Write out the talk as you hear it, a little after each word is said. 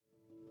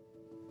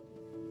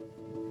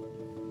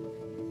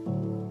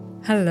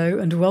Hello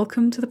and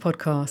welcome to the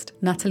podcast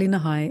Natalie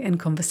Nahai in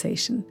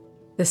Conversation,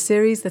 the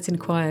series that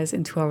inquires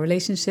into our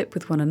relationship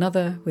with one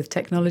another, with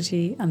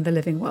technology and the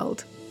living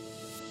world.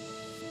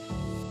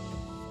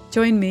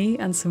 Join me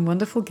and some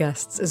wonderful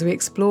guests as we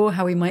explore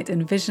how we might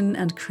envision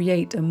and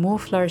create a more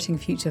flourishing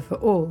future for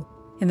all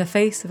in the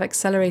face of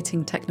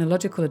accelerating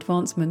technological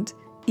advancement,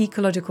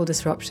 ecological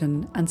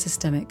disruption and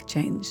systemic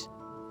change.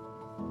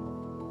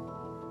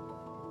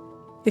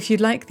 If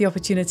you'd like the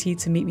opportunity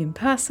to meet me in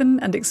person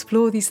and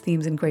explore these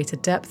themes in greater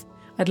depth,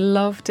 I'd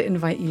love to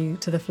invite you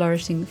to the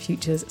Flourishing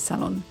Futures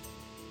Salon.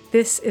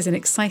 This is an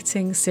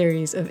exciting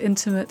series of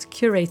intimate,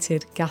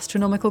 curated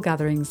gastronomical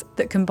gatherings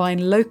that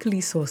combine locally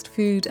sourced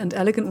food and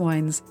elegant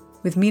wines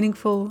with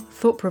meaningful,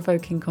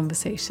 thought-provoking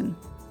conversation.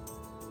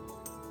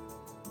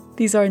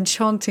 These are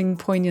enchanting,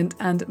 poignant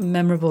and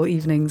memorable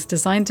evenings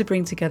designed to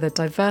bring together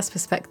diverse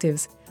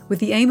perspectives with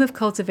the aim of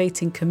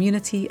cultivating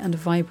community and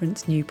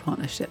vibrant new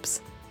partnerships.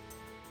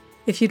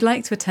 If you'd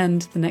like to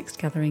attend the next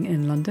gathering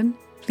in London,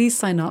 please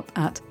sign up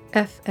at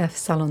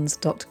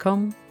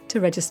ffsalons.com to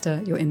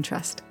register your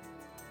interest.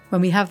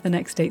 When we have the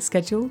next date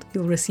scheduled,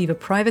 you'll receive a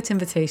private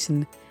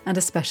invitation and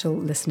a special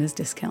listener's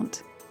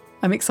discount.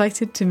 I'm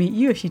excited to meet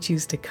you if you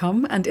choose to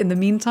come, and in the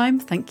meantime,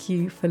 thank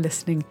you for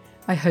listening.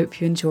 I hope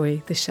you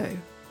enjoy the show.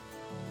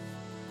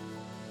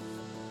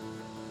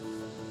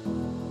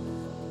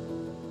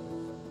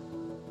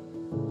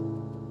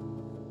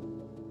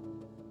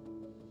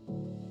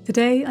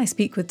 Today, I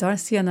speak with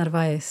Darcia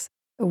Narvaez,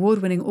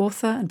 award-winning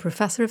author and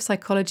professor of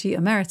psychology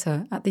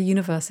emerita at the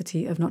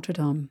University of Notre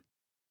Dame.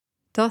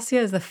 Darcia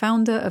is the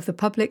founder of the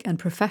public and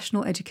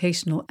professional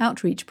educational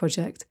outreach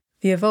project,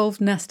 the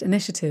Evolved Nest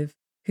Initiative,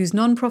 whose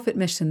non-profit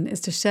mission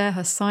is to share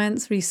her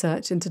science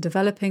research into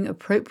developing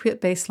appropriate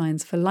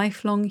baselines for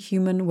lifelong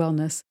human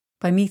wellness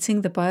by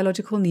meeting the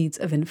biological needs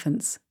of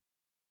infants.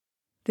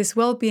 This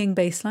well-being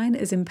baseline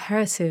is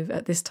imperative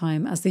at this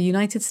time as the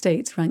United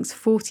States ranks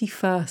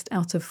 41st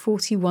out of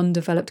 41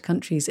 developed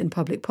countries in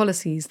public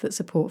policies that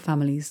support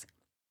families.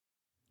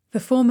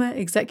 The former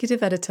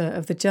executive editor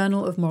of the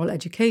Journal of Moral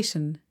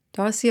Education,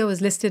 Darcia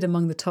was listed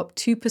among the top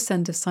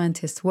 2% of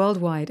scientists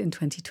worldwide in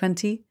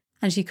 2020,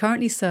 and she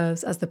currently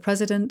serves as the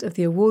president of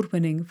the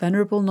award-winning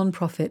venerable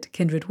nonprofit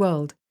Kindred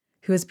World,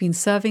 who has been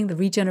serving the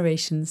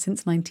regeneration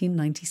since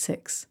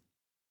 1996.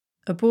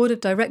 A board of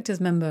directors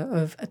member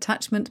of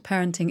Attachment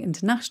Parenting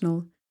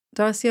International,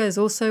 Darcia is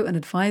also an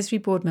advisory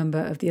board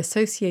member of the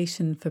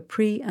Association for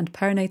Pre- and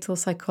Perinatal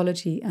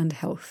Psychology and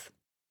Health.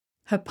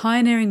 Her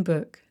pioneering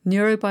book,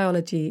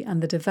 Neurobiology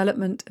and the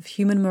Development of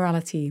Human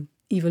Morality,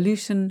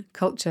 Evolution,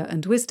 Culture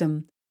and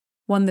Wisdom,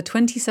 won the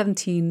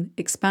 2017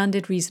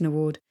 Expanded Reason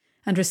Award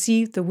and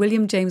received the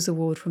William James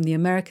Award from the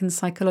American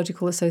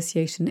Psychological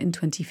Association in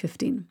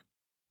 2015.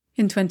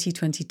 In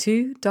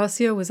 2022,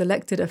 Darcia was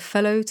elected a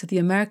Fellow to the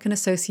American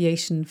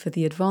Association for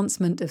the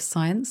Advancement of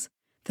Science,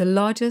 the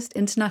largest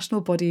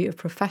international body of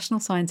professional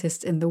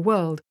scientists in the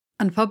world,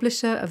 and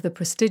publisher of the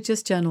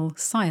prestigious journal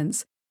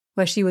Science,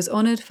 where she was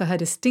honoured for her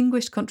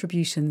distinguished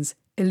contributions,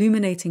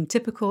 illuminating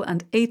typical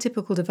and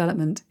atypical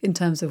development in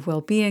terms of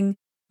well-being,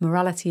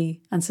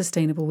 morality, and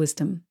sustainable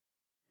wisdom.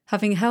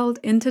 Having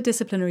held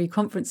interdisciplinary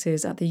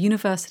conferences at the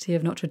University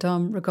of Notre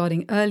Dame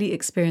regarding early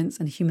experience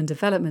and human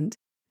development,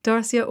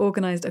 Darcia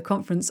organised a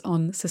conference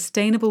on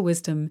sustainable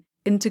wisdom,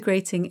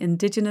 integrating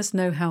indigenous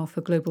know-how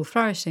for global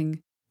flourishing,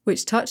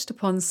 which touched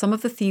upon some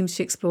of the themes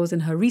she explores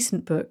in her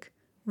recent book,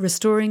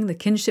 Restoring the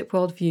Kinship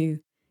Worldview,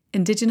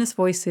 Indigenous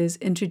Voices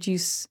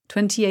Introduce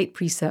 28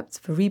 Precepts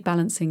for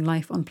Rebalancing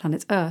Life on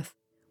Planet Earth,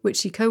 which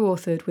she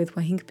co-authored with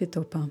Wahingpe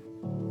Topa.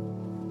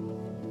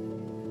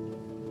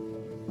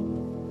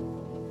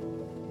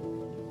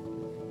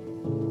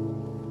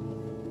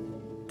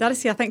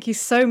 Darcia, thank you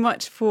so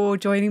much for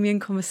joining me in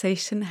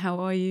conversation. How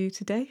are you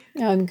today?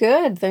 I'm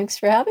good. Thanks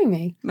for having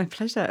me. My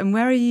pleasure. And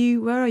where are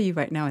you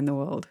right now in the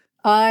world?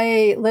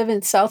 I live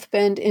in South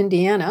Bend,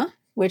 Indiana,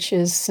 which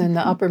is in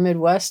the upper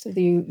Midwest of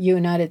the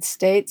United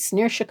States,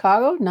 near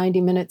Chicago, 90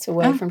 minutes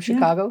away from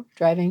Chicago,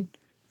 driving.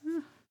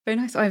 Oh, very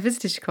nice. I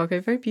visited Chicago.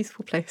 Very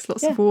beautiful place.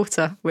 Lots of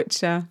water,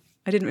 which I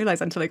didn't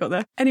realize until I got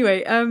there.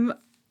 Anyway,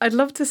 I'd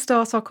love to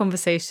start our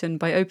conversation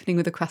by opening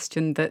with a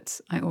question that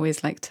I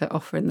always like to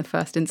offer in the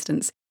first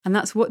instance. And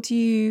that's, what do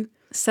you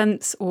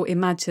sense or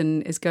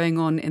imagine is going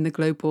on in the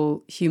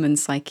global human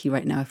psyche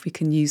right now, if we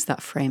can use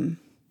that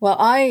frame? Well,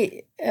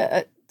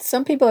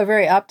 some people are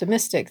very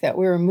optimistic that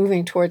we're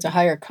moving towards a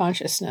higher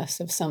consciousness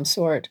of some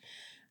sort.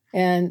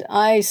 And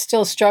I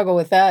still struggle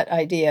with that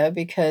idea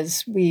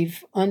because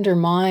we've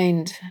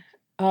undermined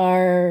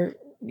our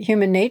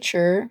human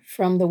nature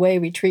from the way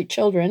we treat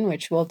children,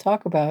 which we'll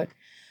talk about.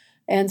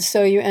 And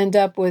so you end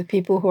up with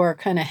people who are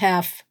kind of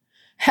half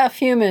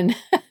human.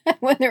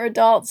 When they're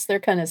adults, they're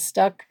kind of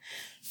stuck.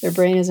 Their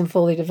brain isn't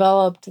fully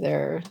developed.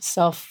 Their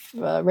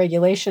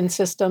self-regulation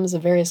systems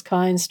of various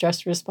kinds,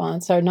 stress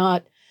response, are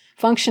not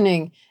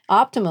functioning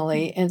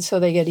optimally. And so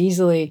they get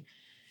easily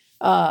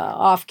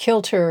off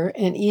kilter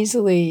and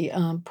easily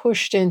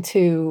pushed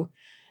into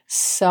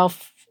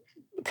self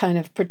kind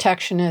of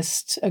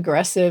protectionist,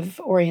 aggressive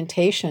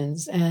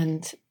orientations.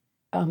 And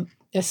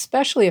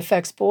especially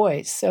affects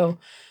boys. So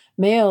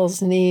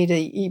boys need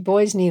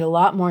a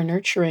lot more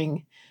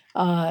nurturing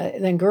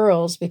than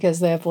girls because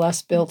they have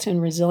less built-in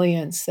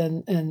resilience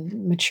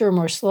and mature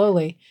more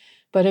slowly.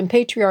 But in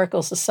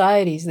patriarchal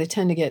societies, they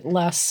tend to get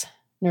less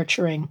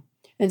nurturing.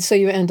 And so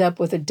you end up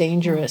with a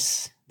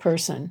dangerous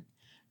person,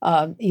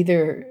 or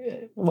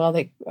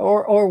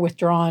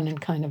withdrawn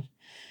and kind of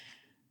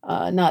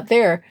not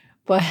there.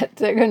 But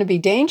they're going to be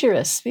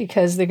dangerous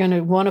because they're going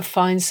to want to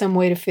find some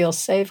way to feel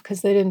safe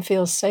because they didn't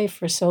feel safe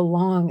for so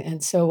long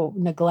and so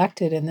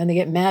neglected. And then they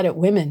get mad at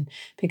women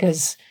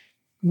because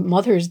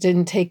mothers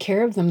didn't take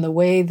care of them the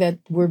way that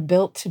we're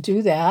built to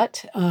do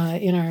that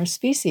in our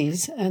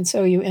species. And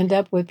so you end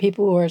up with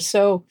people who are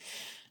so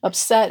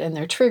upset and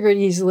they're triggered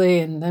easily.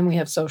 And then we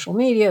have social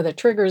media that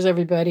triggers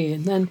everybody.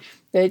 And then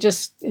they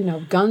just,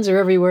 guns are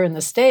everywhere in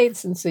the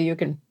States. And so you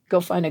can go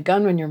find a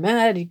gun when you're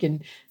mad. You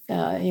can,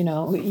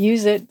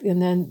 use it.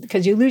 And then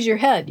because you lose your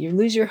head, you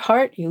lose your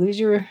heart, you lose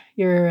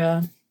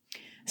your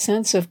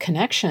sense of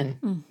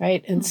connection,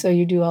 right? And so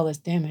you do all this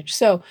damage.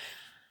 So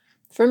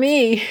for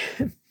me,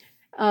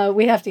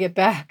 we have to get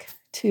back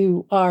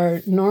to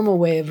our normal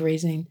way of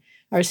raising,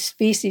 our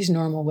species'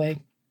 normal way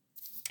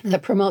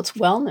that promotes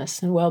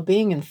wellness and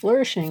well-being and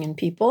flourishing in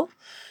people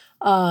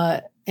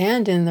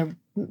and in the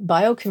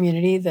bio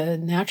community, the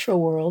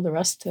natural world, the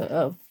rest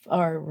of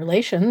our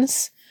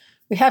relations.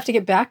 We have to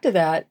get back to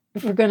that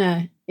if we're going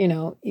to,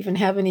 even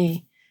have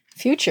any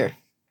future.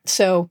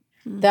 So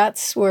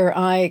that's where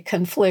I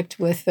conflict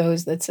with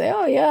those that say,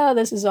 oh, yeah,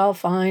 this is all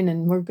fine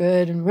and we're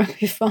good and we'll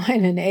be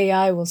fine and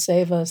AI will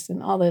save us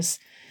and all this.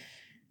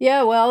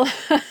 Yeah, well,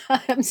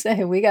 I'm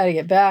saying we got to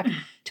get back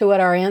to what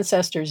our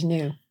ancestors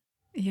knew.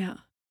 Yeah.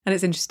 And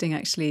it's interesting,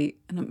 actually,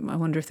 and I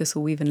wonder if this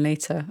will weave in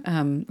later.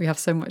 We have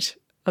so much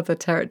other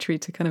territory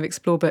to kind of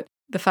explore, but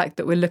the fact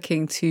that we're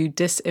looking to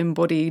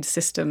disembodied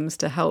systems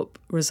to help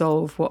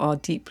resolve what are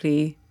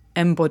deeply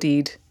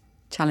embodied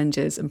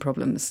challenges and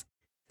problems.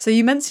 So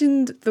you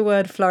mentioned the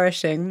word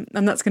flourishing,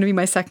 and that's going to be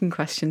my second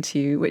question to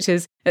you, which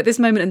is, at this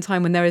moment in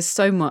time when there is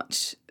so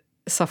much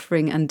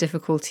suffering and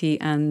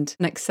difficulty and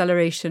an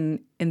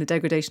acceleration in the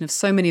degradation of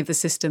so many of the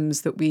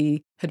systems that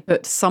we had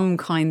put some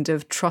kind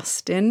of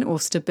trust in or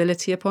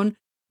stability upon,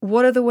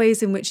 what are the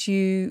ways in which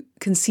you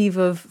conceive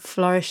of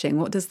flourishing?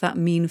 What does that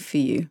mean for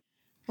you?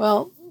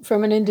 Well,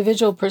 from an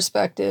individual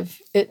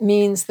perspective, it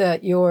means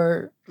that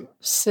your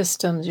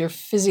systems, your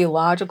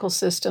physiological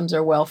systems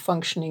are well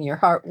functioning. Your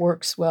heart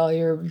works well,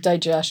 your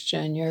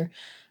digestion, your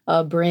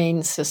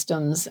brain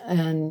systems,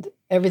 and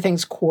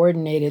everything's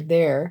coordinated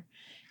there.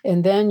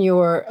 And then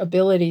your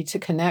ability to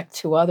connect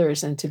to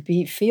others and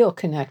to feel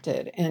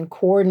connected and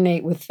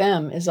coordinate with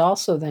them is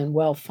also then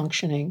well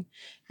functioning.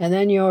 And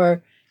then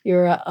your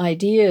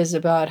ideas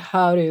about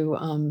how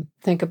to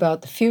think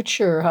about the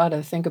future, how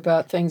to think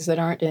about things that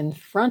aren't in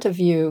front of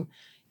you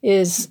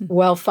is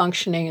well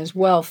functioning, is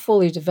well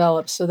fully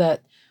developed, so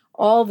that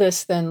all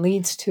this then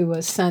leads to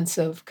a sense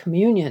of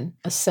communion,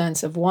 a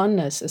sense of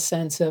oneness, a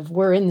sense of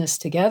we're in this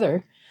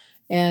together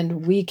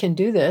and we can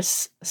do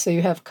this. So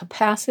you have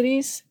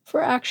capacities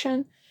for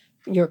action.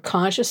 Your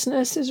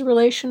consciousness is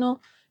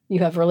relational. You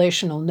have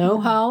relational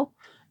know-how.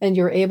 And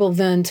you're able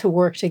then to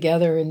work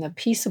together in the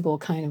peaceable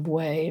kind of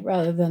way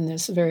rather than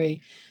this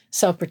very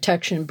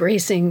self-protection,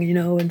 bracing,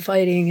 and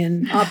fighting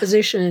and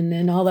opposition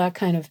and all that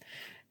kind of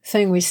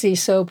thing we see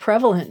so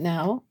prevalent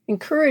now,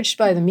 encouraged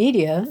by the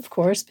media, of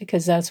course,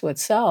 because that's what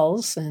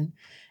sells. And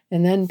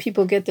then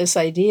people get this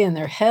idea in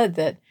their head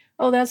that,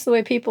 oh, that's the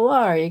way people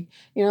are.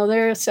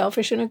 They're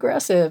selfish and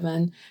aggressive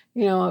and,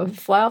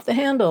 fly off the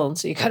handle. And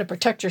so you got to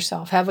protect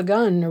yourself, have a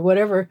gun or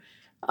whatever.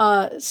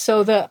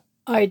 So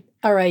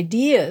our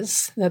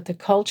ideas that the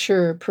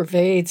culture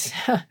pervades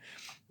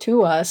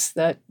to us,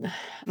 that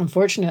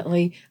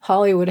unfortunately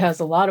Hollywood has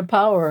a lot of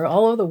power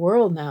all over the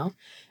world now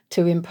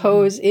to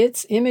impose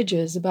its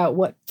images about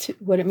what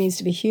it means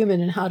to be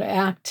human and how to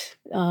act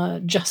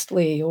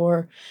justly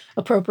or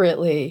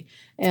appropriately.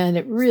 And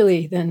it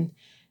really then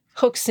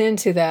hooks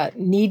into that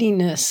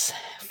neediness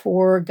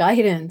for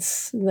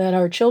guidance that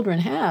our children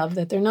have,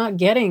 that they're not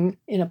getting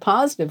in a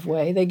positive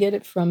way. They get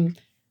it from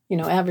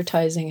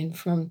advertising and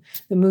from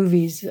the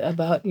movies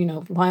about,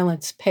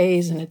 violence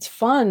pays and it's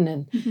fun.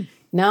 And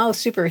now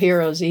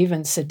superheroes,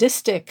 even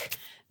sadistic.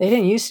 They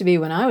didn't used to be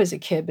when I was a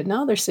kid, but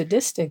now they're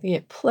sadistic. They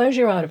get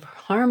pleasure out of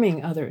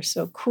harming others.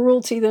 So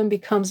cruelty then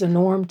becomes a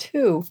norm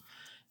too.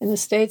 In the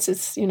States,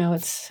 it's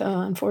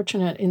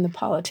unfortunate in the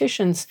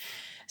politicians.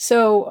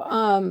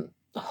 So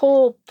the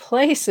whole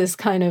place is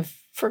kind of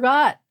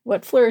forgot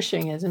what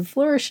flourishing is. And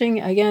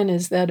flourishing, again,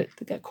 is that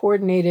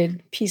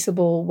coordinated,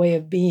 peaceable way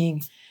of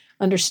being,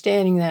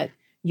 understanding that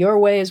your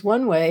way is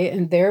one way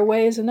and their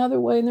way is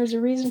another way, and there's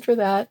a reason for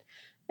that,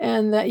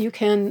 and that you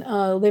can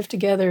live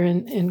together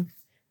in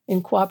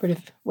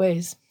cooperative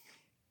ways.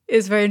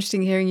 It's very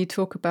interesting hearing you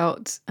talk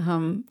about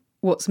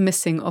what's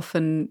missing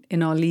often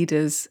in our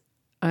leaders.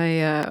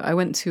 I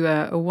went to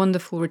a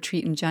wonderful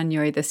retreat in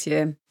January this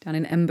year down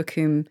in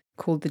Embercombe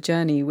called The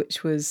Journey,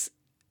 which was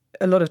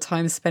a lot of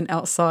time spent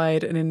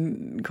outside and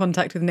in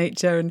contact with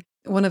nature. And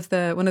one of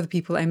the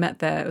people I met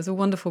there, it was a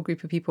wonderful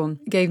group of people,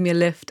 gave me a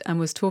lift and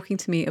was talking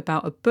to me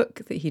about a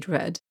book that he'd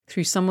read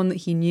through someone that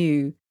he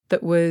knew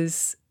that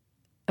was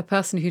a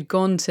person who'd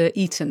gone to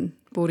Eton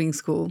boarding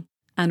school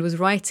and was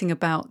writing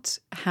about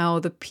how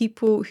the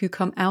people who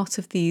come out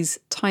of these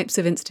types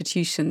of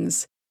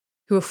institutions,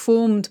 who are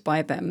formed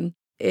by them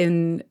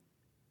in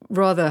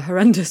rather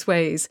horrendous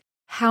ways,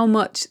 how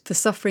much the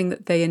suffering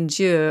that they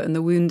endure and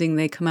the wounding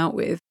they come out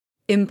with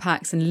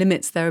impacts and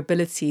limits their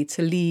ability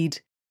to lead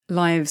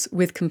lives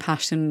with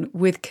compassion,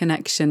 with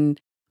connection.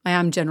 I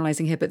am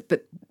generalizing here,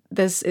 but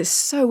it's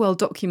so well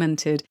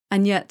documented.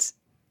 And yet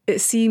it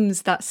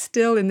seems that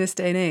still in this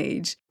day and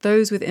age,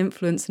 those with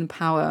influence and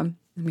power,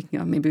 and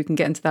maybe we can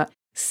get into that,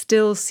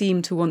 still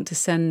seem to want to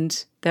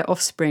send their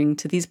offspring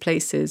to these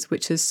places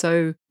which has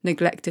so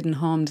neglected and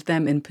harmed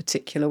them in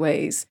particular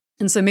ways.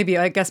 And so maybe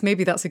that's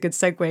a good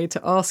segue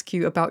to ask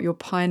you about your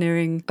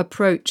pioneering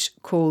approach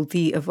called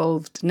the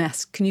Evolved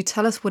Nest. Can you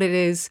tell us what it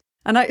is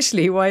and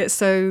actually why it's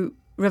so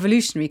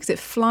revolutionary? Because it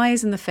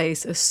flies in the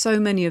face of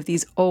so many of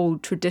these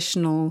old,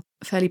 traditional,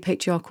 fairly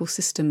patriarchal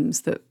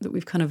systems that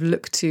we've kind of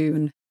looked to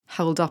and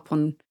held up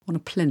on a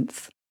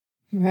plinth.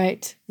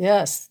 Right.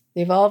 Yes.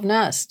 The Evolved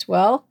Nest.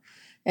 Well,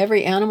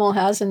 every animal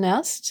has a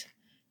nest,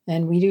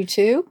 and we do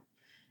too.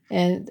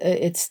 And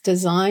it's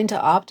designed to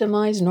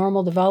optimize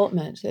normal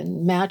development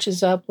and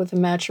matches up with the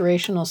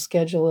maturational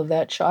schedule of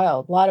that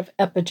child. A lot of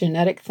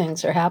epigenetic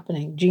things are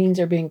happening.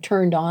 Genes are being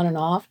turned on and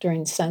off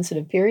during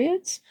sensitive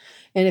periods.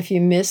 And if you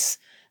miss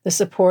the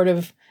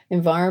supportive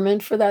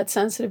environment for that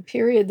sensitive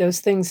period,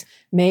 those things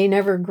may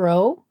never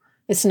grow.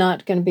 It's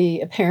not going to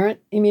be apparent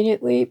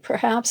immediately.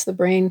 Perhaps the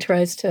brain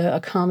tries to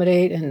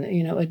accommodate and,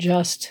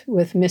 adjust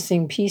with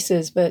missing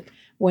pieces. But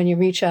when you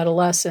reach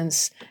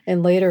adolescence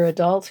and later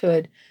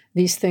adulthood,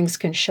 these things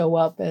can show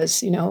up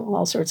as,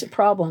 all sorts of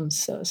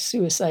problems,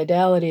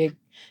 suicidality,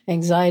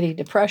 anxiety,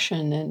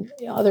 depression, and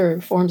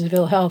other forms of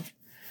ill health.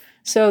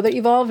 So the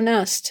Evolved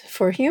Nest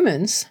for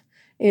humans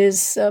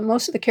is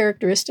most of the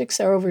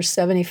characteristics are over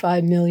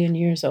 75 million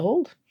years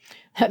old.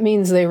 That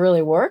means they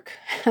really work.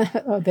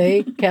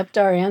 They kept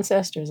our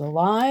ancestors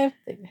alive.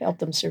 They helped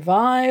them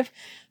survive,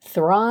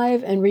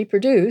 thrive, and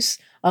reproduce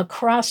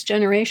across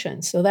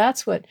generations. So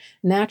that's what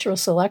natural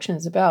selection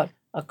is about.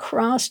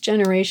 Across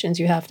generations,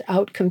 you have to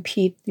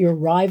outcompete your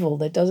rival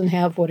that doesn't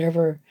have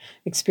whatever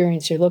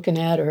experience you're looking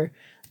at or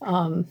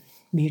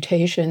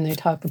mutation they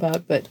talk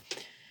about. But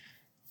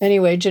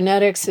anyway,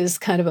 genetics is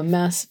kind of a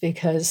mess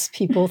because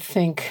people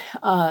think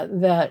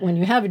that when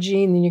you have a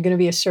gene, then you're going to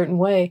be a certain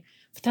way.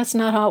 But that's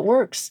not how it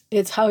works.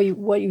 It's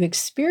what you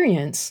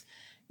experience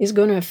is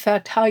going to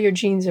affect how your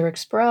genes are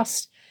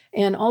expressed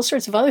and all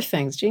sorts of other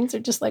things. Genes are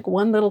just like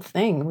one little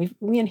thing.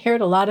 We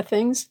inherit a lot of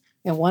things,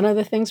 and one of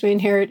the things we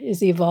inherit is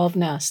the Evolved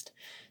Nest.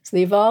 So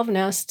the Evolved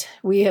Nest,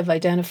 we have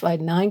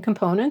identified 9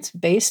 components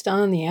based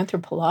on the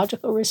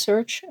anthropological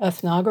research,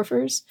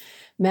 ethnographers,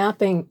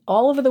 mapping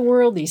all over the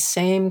world. These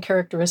same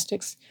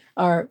characteristics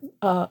are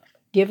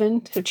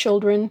given to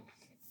children,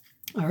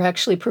 are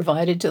actually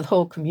provided to the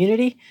whole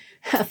community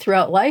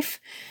throughout life.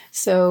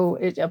 So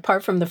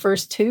apart from the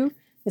first 2,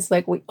 it's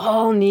like we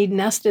all need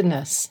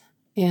nestedness.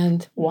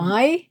 And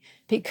why?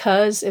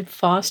 Because it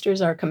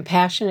fosters our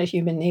compassionate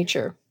human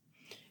nature,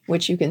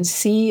 which you can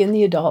see in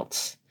the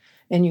adults,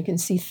 and you can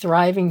see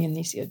thriving in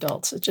these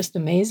adults. It's just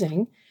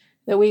amazing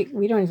that we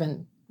don't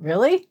even,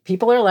 really?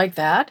 People are like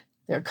that.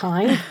 They're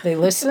kind, they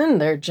listen,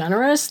 they're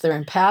generous, they're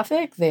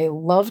empathic, they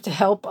love to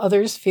help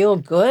others feel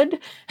good,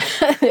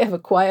 they have a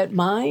quiet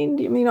mind.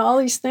 All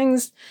these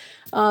things,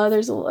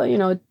 there's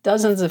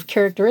dozens of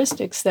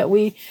characteristics that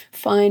we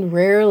find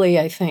rarely,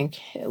 I think,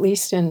 at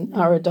least in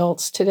our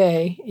adults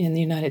today in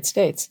the United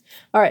States.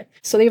 All right,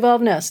 so the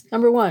Evolved Nest.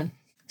 Number 1,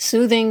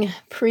 soothing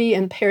pre-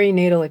 and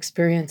perinatal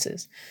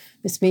experiences.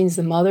 This means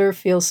the mother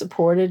feels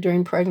supported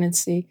during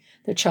pregnancy,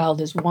 the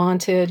child is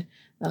wanted,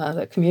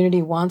 the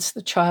community wants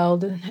the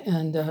child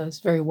and is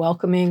very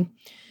welcoming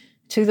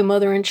to the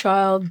mother and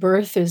child.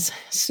 Birth is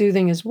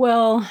soothing as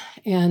well.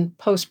 And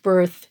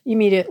post-birth,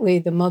 immediately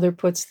the mother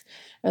puts,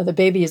 the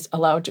baby is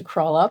allowed to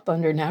crawl up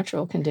under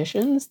natural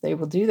conditions. They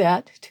will do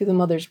that to the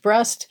mother's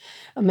breast,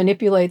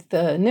 manipulate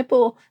the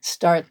nipple,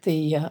 start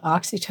the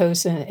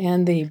oxytocin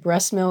and the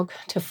breast milk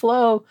to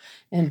flow.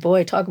 And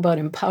boy, talk about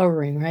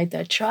empowering, right?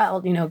 That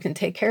child, can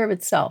take care of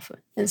itself.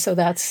 And so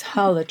that's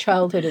how the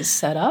childhood is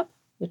set up.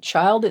 The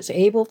child is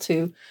able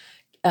to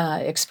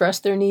express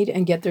their need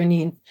and get their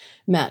need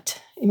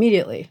met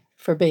immediately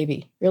for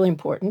baby. Really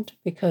important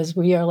because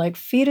we are like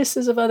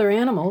fetuses of other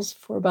animals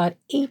for about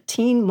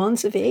 18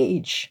 months of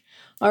age.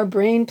 Our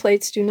brain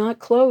plates do not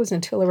close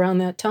until around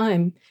that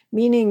time,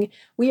 meaning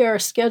we are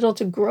scheduled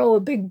to grow a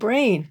big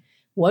brain.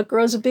 What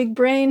grows a big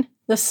brain?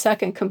 The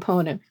second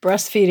component,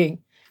 breastfeeding.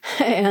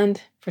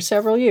 And for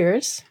several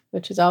years,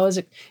 which is always,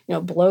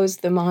 blows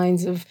the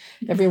minds of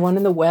everyone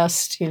in the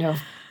West,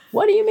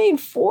 What do you mean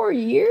 4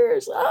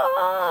 years?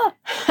 Ah!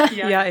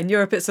 Yeah, in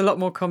Europe it's a lot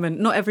more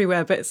common. Not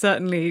everywhere, but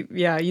certainly,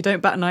 yeah, you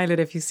don't bat an eyelid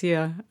if you see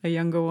a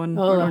younger one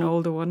or an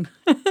older one.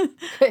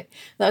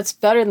 That's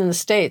better than the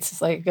States.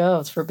 It's like, oh,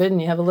 it's forbidden.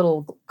 You have a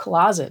little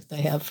closet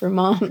they have for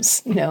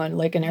moms, and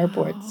like in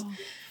airports.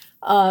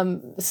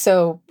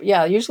 So,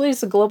 yeah, usually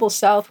it's the Global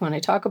South. When I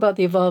talk about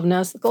the evolved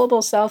nest, the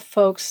Global South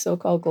folks,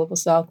 so-called Global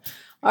South,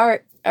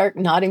 are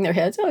nodding their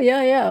heads. Oh,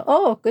 yeah.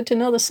 Oh, good to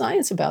know the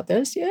science about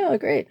this. Yeah,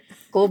 great.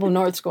 Global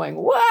North's going,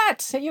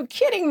 what? Are you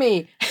kidding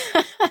me?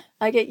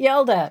 I get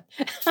yelled at.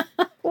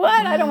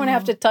 What? I don't want to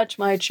have to touch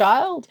my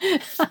child.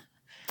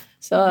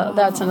 So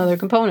that's another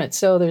component.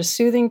 So there's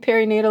soothing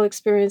perinatal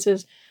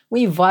experiences.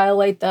 We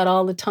violate that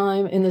all the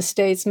time in the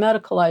States.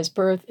 Medicalized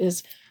birth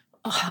is,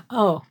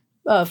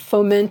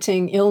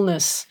 fomenting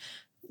illness,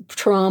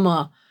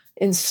 trauma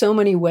in so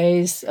many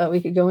ways.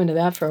 We could go into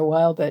that for a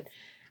while, but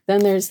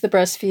then there's the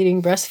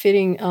breastfeeding.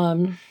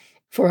 Breastfeeding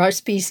for our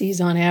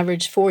species, on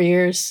average, 4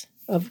 years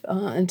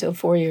until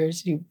 4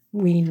 years you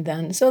wean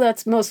then. So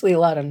that's mostly a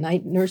lot of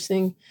night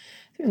nursing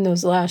in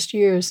those last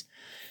years,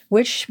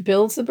 which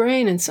builds the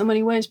brain in so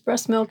many ways.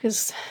 Breast milk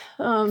is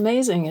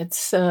amazing.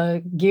 It's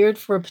geared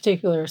for a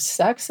particular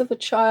sex of the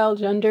child,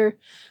 gender,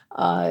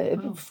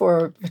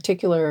 for a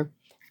particular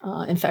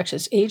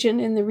infectious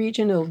agent in the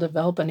region. It'll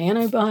develop an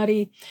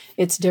antibody.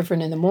 It's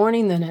different in the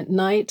morning than at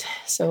night.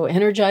 So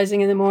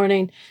energizing in the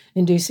morning,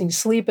 inducing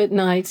sleep at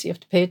night. So you have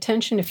to pay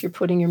attention if you're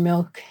putting your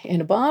milk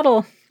in a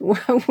bottle,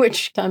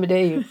 which time of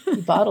day you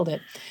bottled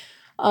it.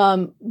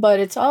 But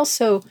it's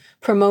also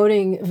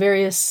promoting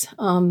various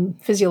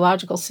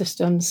physiological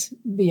systems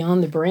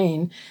beyond the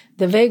brain.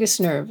 The vagus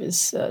nerve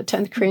is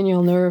 10th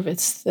cranial nerve.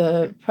 It's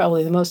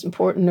probably the most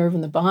important nerve in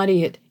the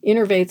body. It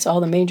innervates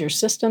all the major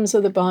systems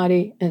of the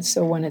body. And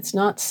so when it's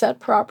not set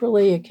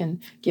properly, it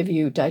can give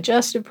you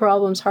digestive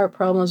problems, heart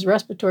problems,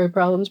 respiratory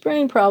problems,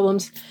 brain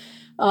problems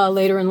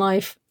later in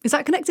life. Is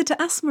that connected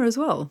to asthma as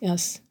well?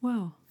 Yes.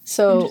 Wow.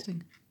 So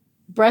interesting.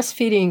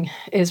 Breastfeeding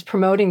is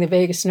promoting the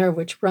vagus nerve,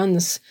 which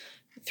runs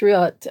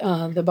throughout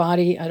the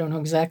body. I don't know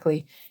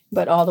exactly,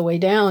 but all the way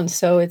down.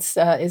 So it's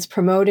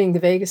promoting the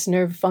vagus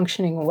nerve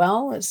functioning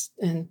well,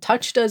 and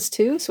touch does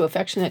too. So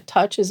affectionate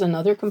touch is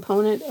another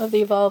component of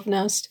the evolved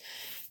nest.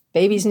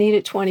 Babies need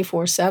it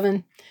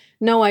 24/7.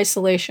 No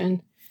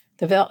isolation.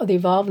 The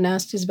evolved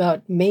nest is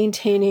about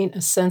maintaining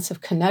a sense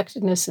of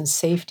connectedness and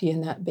safety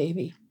in that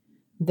baby.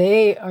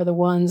 They are the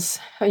ones,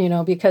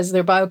 because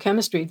their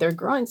biochemistry, they're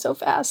growing so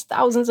fast.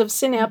 Thousands of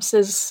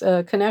synapses,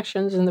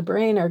 connections in the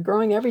brain are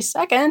growing every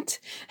second.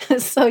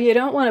 So you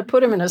don't want to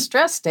put them in a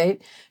stress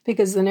state,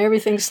 because then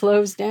everything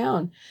slows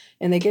down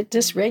and they get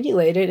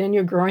dysregulated and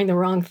you're growing the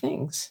wrong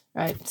things,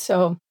 right?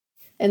 So,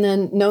 and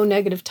then no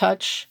negative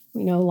touch,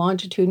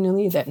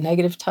 longitudinally, that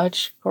negative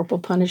touch, corporal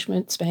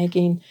punishment,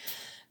 spanking,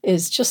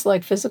 is just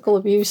like physical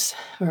abuse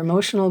or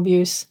emotional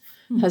abuse.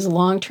 Has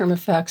long-term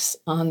effects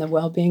on the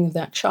well-being of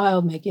that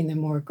child, making them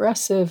more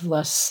aggressive,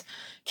 less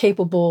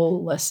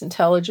capable, less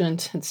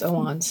intelligent, and so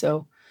on.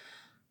 So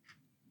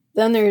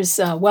then there's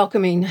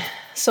welcoming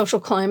social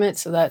climate.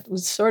 So that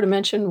was sort of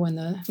mentioned when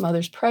the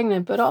mother's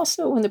pregnant, but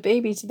also when the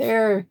baby's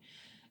there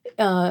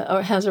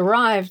or has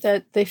arrived,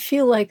 that they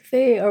feel like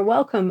they are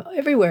welcome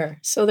everywhere.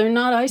 So they're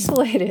not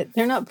isolated.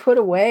 They're not put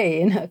away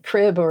in a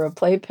crib or a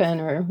playpen,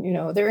 or,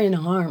 they're in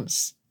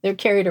arms. They're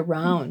carried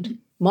around.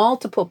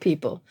 Multiple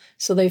people.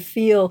 So they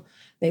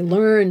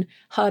learn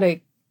how to,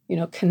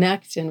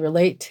 connect and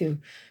relate to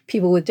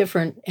people with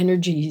different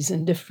energies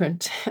and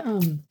different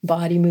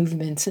body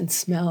movements and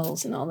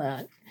smells and all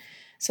that.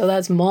 So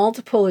that's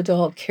multiple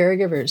adult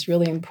caregivers,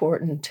 really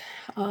important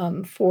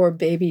for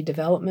baby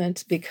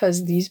development,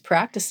 because these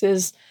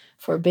practices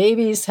for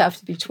babies have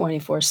to be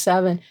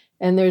 24/7.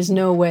 And there's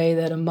no way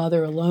that a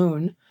mother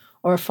alone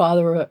or a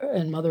father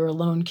and mother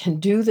alone can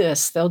do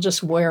this. They'll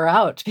just wear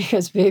out,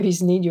 because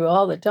babies need you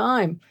all the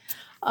time.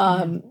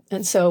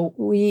 And so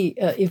we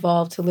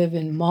evolved to live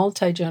in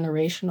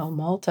multi-generational,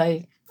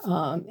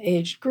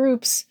 multi-age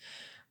groups,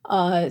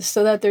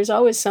 so that there's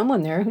always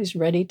someone there who's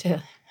ready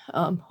to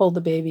hold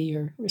the baby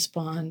or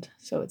respond.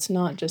 So it's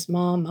not just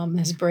mom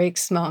has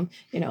breaks, and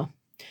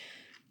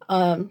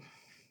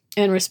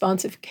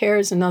responsive care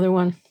is another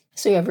one.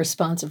 So you have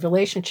responsive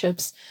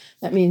relationships.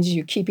 That means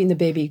you're keeping the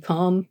baby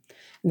calm.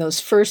 In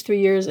those first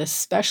 3 years,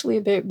 especially,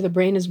 the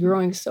brain is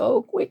growing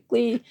so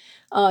quickly.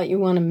 You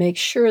want to make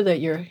sure that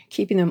you're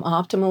keeping them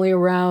optimally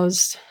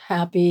aroused,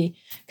 happy,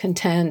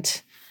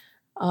 content.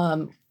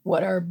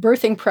 What our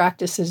birthing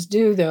practices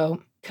do,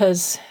 though,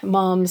 because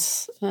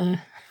moms,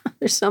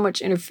 there's so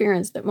much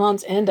interference that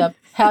moms end up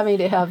having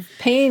to have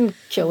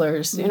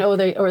painkillers,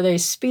 they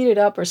speed it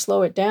up or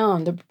slow it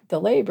down, the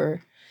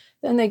labor.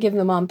 Then they give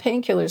the mom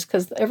painkillers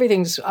because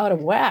everything's out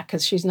of whack,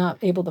 because she's not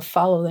able to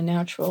follow the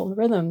natural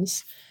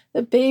rhythms.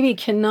 The baby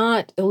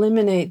cannot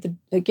eliminate,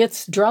 it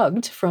gets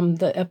drugged from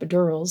the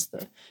epidurals,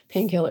 the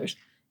painkillers,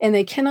 and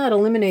they cannot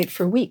eliminate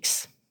for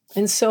weeks.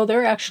 And so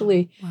they're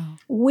actually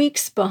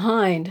weeks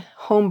behind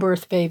home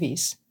birth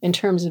babies in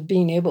terms of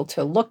being able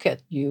to look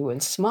at you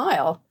and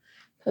smile,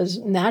 because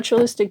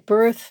naturalistic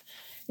birth,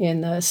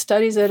 In the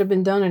studies that have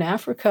been done in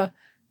Africa,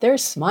 they're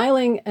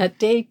smiling at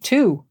day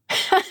 2.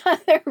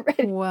 They're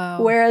ready.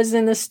 Wow. Whereas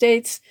in the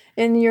States,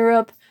 in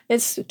Europe,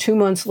 it's 2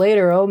 months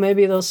later. Oh,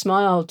 maybe they'll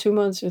smile 2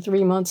 months or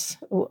 3 months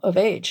of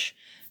age,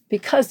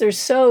 because they're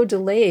so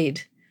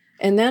delayed.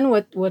 And then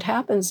what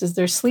happens is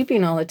they're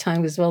sleeping all the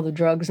time because of all the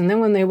drugs. And then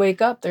when they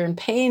wake up, they're in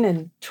pain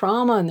and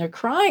trauma and they're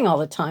crying all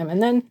the time.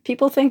 And then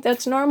people think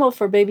that's normal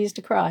for babies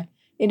to cry.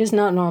 It is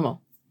not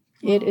normal.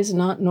 It is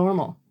not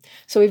normal.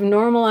 So we've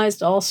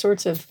normalized all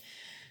sorts of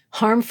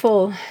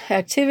harmful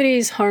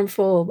activities,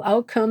 harmful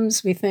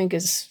outcomes. We think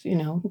is,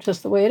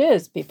 just the way it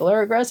is. People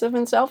are aggressive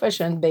and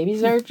selfish and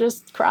babies are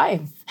just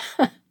crying.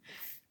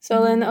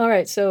 So then, all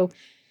right, so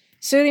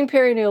soothing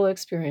perinatal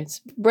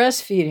experience,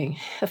 breastfeeding,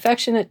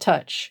 affectionate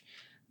touch,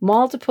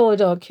 multiple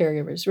adult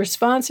caregivers,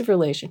 responsive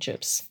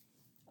relationships,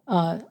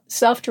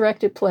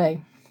 self-directed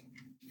play.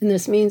 And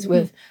this means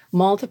with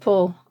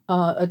multiple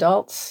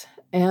adults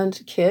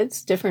and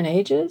kids, different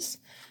ages,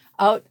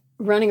 out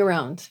running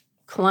around,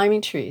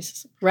 climbing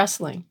trees,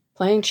 wrestling,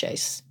 playing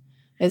chase.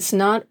 It's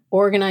not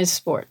organized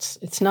sports.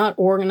 It's not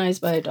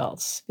organized by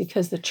adults,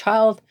 because the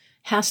child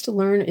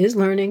is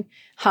learning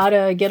how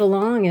to get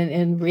along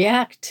and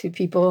react to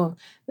people,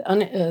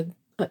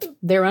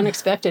 their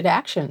unexpected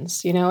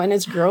actions, and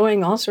it's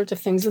growing all sorts of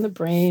things in the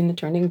brain,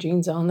 turning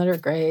genes on that are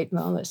great and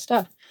all this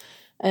stuff,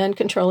 and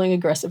controlling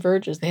aggressive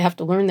urges. They have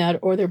to learn that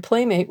or their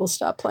playmate will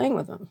stop playing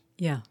with them.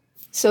 Yeah.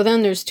 So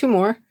then there's 2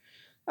 more,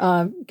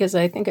 because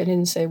I think I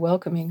didn't say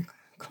welcoming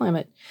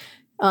climate.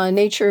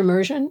 Nature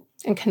immersion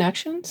and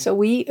connection. So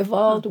we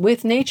evolved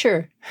with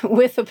nature,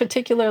 with a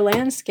particular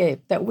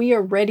landscape, that we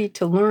are ready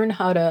to learn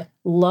how to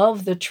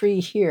love the tree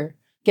here,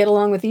 get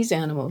along with these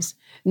animals,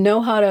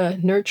 know how to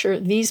nurture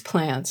these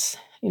plants,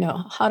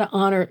 how to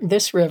honor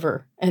this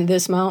river and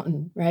this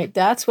mountain, right?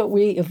 That's what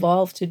we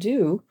evolved to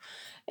do.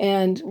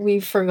 And we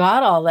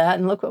forgot all that,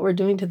 and look what we're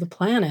doing to the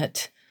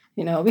planet,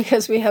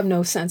 because we have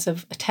no sense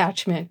of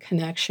attachment,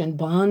 connection,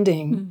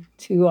 bonding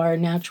to our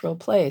natural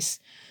place.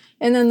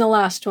 And then the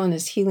last one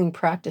is healing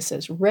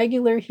practices,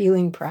 regular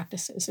healing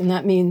practices. And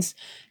that means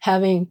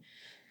having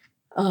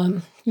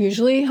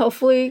usually,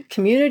 hopefully,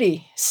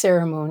 community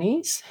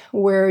ceremonies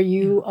where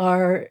you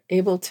are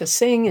able to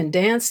sing and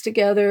dance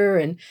together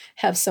and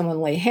have someone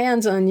lay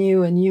hands on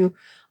you, and you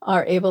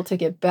are able to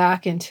get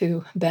back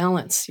into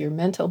balance, your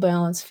mental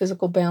balance,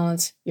 physical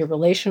balance, your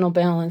relational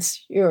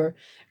balance, your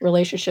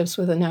relationships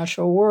with the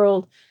natural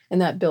world. And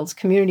that builds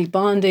community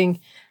bonding.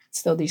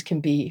 So these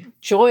can be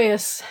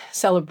joyous,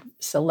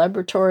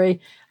 celebratory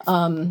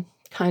kind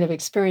of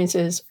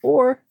experiences,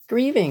 or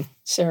grieving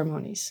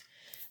ceremonies.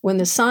 When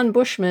the San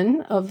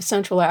Bushmen of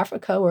Central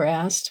Africa were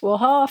asked, well,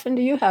 how often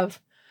do you have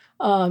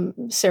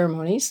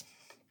ceremonies?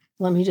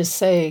 Let me just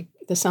say,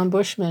 the San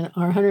Bushmen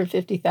are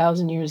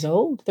 150,000 years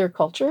old, their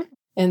culture,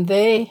 and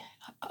they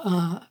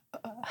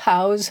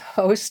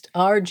host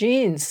our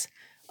genes.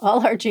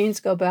 All our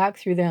genes go back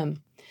through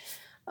them.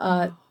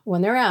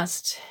 When they're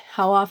asked,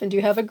 how often do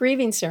you have a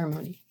grieving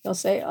ceremony? They'll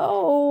say,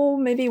 oh,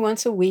 maybe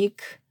once a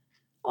week,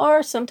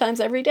 or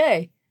sometimes every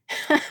day.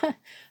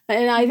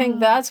 And I think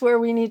that's where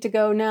we need to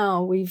go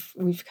now.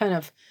 We've kind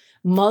of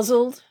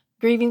muzzled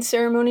grieving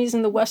ceremonies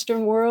in the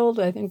Western world.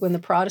 I think when the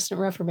Protestant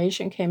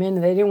Reformation came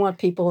in, they didn't want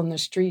people in the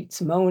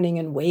streets moaning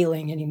and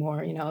wailing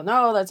anymore.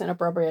 No, that's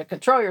inappropriate.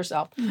 Control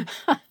yourself.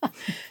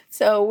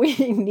 So we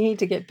need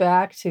to get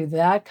back to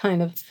that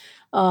kind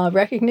of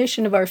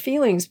recognition of our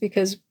feelings,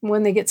 because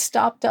when they get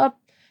stopped up,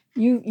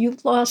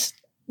 you've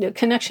lost the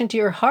connection to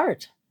your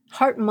heart.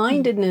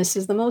 Heart-mindedness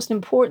is the most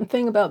important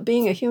thing about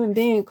being a human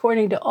being,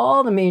 according to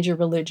all the major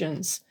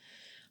religions.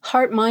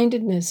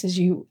 Heart-mindedness is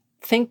you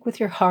think with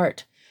your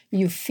heart,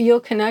 you feel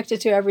connected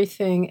to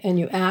everything, and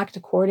you act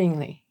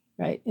accordingly,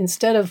 right?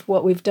 Instead of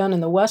what we've done in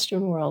the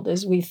Western world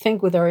is we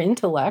think with our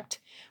intellect,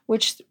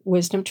 which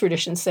wisdom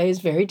traditions say is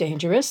very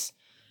dangerous,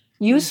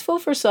 useful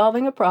for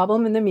solving a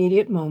problem in the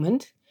immediate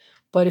moment.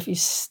 But if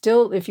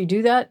you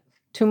do that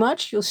too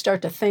much, you'll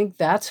start to think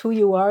that's who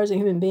you are as a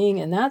human being,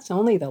 and that's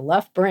only the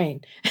left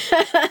brain.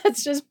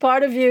 It's just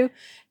part of you,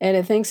 and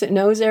it thinks it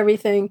knows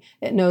everything.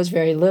 It knows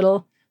very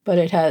little, but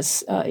it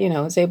has,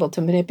 is able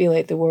to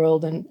manipulate the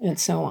world and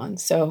so on.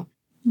 So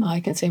I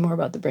can say more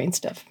about the brain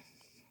stuff.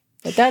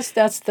 But that's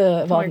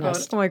the evolved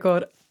nest. Oh my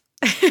God.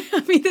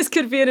 I mean, this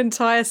could be an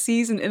entire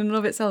season in and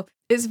of itself.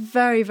 It's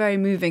very, very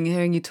moving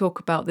hearing you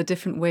talk about the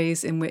different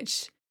ways in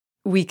which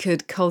we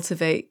could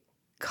cultivate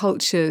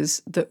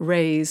cultures that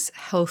raise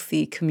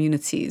healthy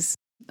communities.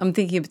 I'm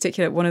thinking in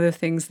particular, one of the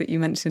things that you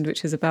mentioned,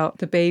 which is about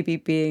the baby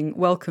being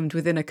welcomed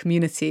within a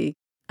community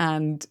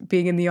and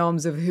being in the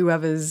arms of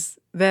whoever's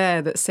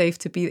there that's safe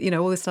to be,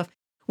 all this stuff.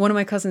 One of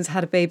my cousins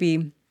had a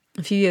baby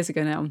a few years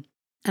ago now.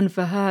 And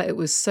for her, it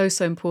was so,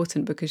 so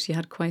important because she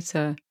had quite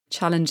a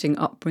challenging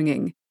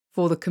upbringing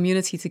for the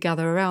community to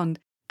gather around.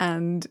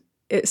 And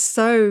it's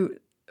so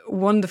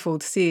wonderful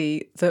to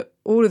see that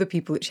all of the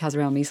people that she has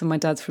around me, so my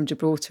dad's from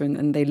Gibraltar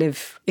and they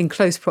live in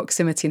close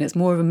proximity, and it's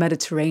more of a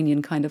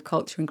Mediterranean kind of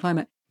culture and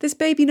climate. This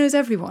baby knows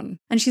everyone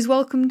and she's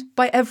welcomed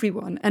by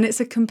everyone. And it's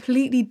a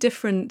completely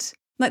different,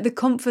 like the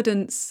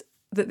confidence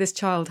that this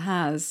child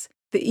has,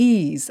 the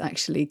ease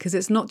actually, because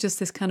it's not just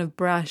this kind of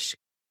brash,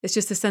 it's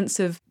just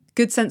a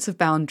good sense of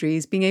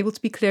boundaries, being able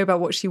to be clear about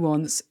what she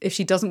wants. If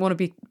she doesn't want to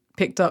be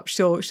picked up,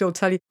 she'll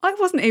tell you, I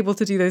wasn't able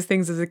to do those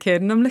things as a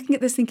kid. And I'm looking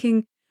at this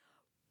thinking,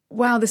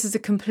 wow, this is a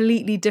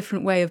completely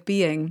different way of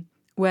being,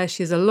 where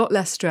she's a lot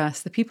less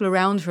stressed. The people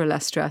around her are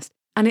less stressed.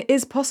 And it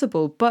is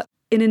possible. But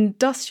in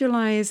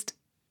industrialized,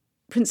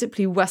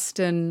 principally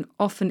Western,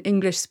 often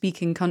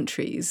English-speaking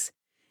countries,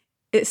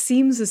 it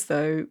seems as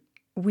though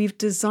we've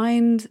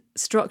designed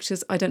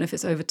structures, I don't know if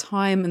it's over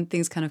time and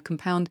things kind of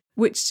compound,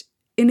 which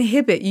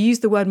inhibit, you use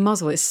the word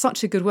muzzle, it's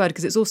such a good word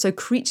because it's also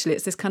creaturely,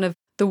 it's this kind of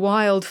the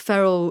wild,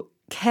 feral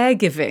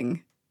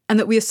caregiving, and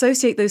that we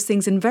associate those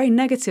things in very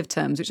negative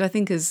terms, which I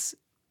think is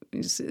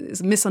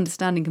a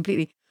misunderstanding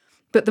completely.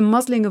 But the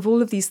muzzling of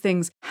all of these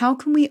things, how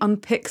can we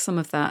unpick some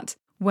of that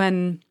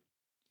when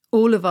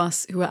all of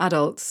us who are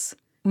adults,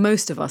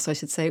 most of us, I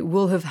should say,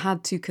 will have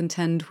had to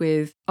contend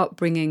with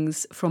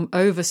upbringings from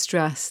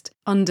overstressed,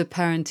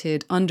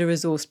 underparented,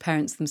 under-resourced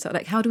parents themselves?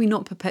 Like, how do we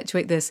not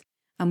perpetuate this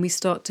and we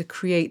start to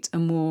create a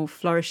more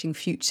flourishing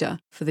future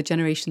for the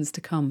generations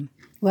to come?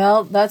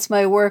 Well, that's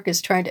my work,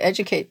 is trying to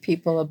educate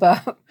people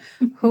about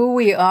who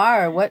we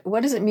are. What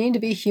does it mean to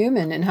be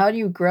human, and how do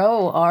you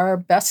grow our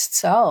best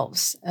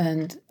selves?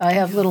 And I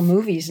have little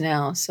movies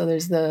now. So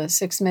there's the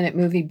 6-minute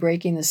movie,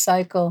 Breaking the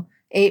Cycle,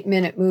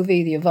 8-minute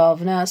movie, The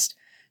Evolved Nest,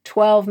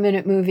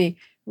 12-minute movie,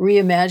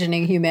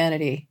 Reimagining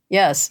Humanity.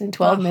 Yes, in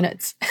 12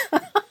 minutes.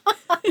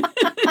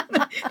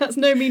 That's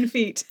no mean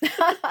feat.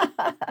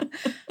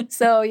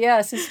 So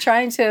yes, it's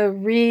trying to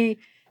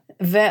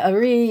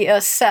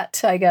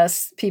reset, I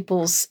guess,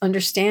 people's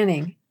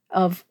understanding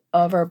of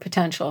our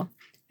potential.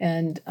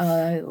 And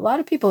a lot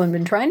of people have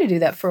been trying to do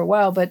that for a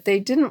while, but they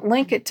didn't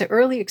link it to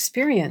early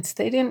experience.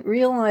 They didn't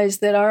realize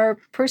that our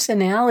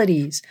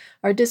personalities,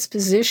 our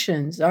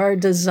dispositions, our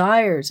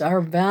desires,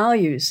 our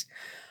values,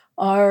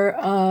 our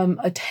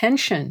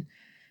attention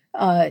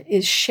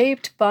is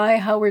shaped by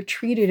how we're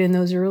treated in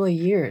those early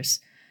years.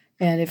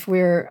 And if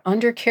we're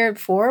undercared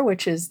for,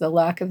 which is the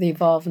lack of the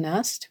evolved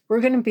nest, our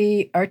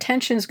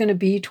attention is going to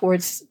be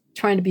towards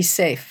trying to be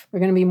safe. We're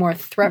going to be more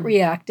threat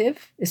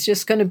reactive. It's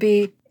just going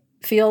to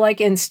feel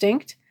like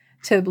instinct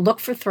to look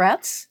for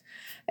threats.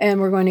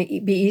 And we're going to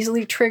be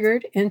easily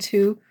triggered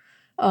into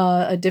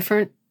a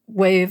different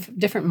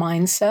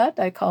mindset.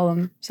 I call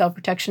them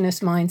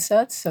self-protectionist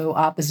mindsets. So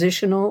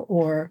oppositional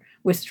or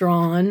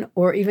withdrawn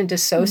or even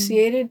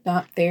dissociated,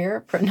 not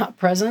there, not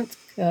present.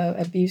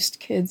 Abused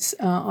kids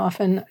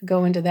often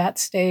go into that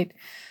state.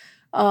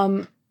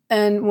 And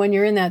when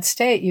you're in that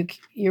state,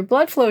 your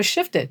blood flow is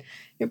shifted.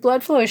 Your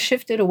blood flow is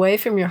shifted away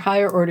from your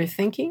higher order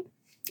thinking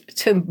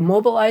to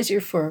mobilize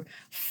you for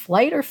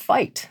flight or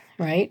fight,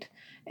 right?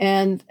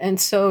 And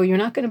so you're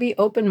not going to be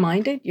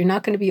open-minded. You're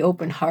not going to be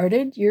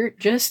open-hearted. You're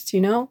just,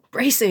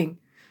 bracing,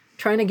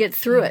 trying to get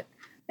through it.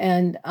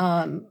 And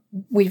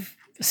we've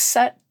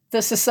set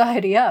the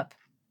society up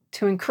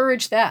to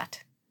encourage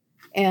that.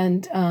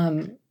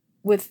 And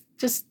with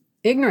just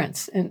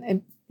ignorance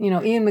and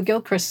Ian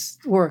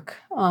McGilchrist's work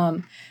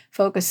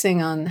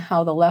focusing on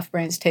how the left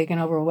brain's taken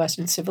over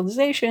Western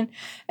civilization,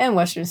 and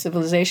Western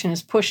civilization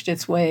has pushed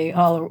its way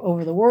all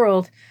over the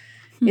world.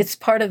 It's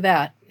part of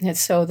that. And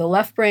so the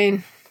left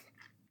brain,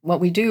 what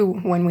we do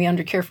when we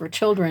undercare for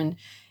children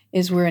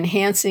is we're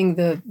enhancing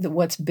the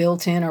what's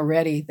built in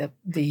already,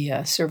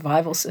 the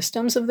survival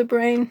systems of the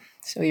brain.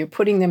 So you're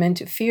putting them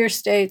into fear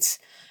states,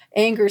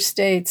 anger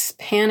states,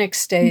 panic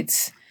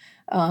states,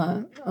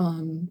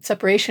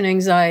 separation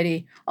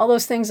anxiety. All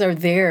those things are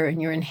there,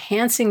 and you're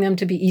enhancing them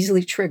to be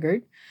easily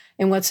triggered.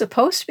 And what's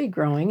supposed to be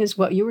growing is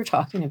what you were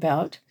talking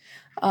about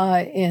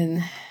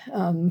in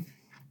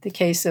the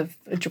case of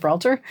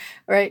Gibraltar,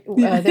 right?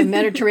 The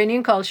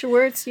Mediterranean culture,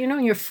 where it's, you're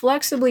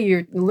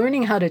you're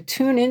learning how to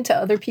tune into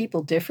other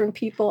people, different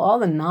people, all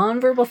the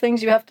nonverbal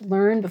things you have to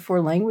learn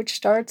before language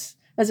starts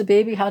as a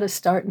baby, how to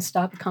start and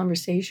stop a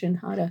conversation,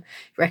 how to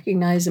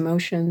recognize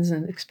emotions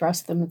and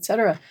express them,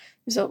 etc.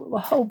 There's a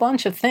whole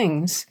bunch of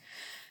things.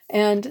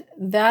 And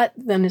that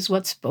then is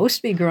what's supposed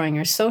to be growing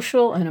your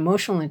social and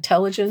emotional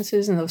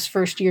intelligences in those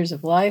first years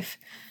of life.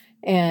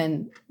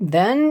 And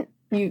then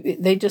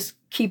they just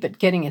keep it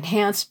getting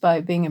enhanced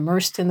by being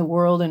immersed in the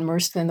world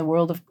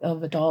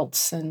of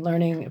adults and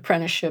learning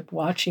apprenticeship,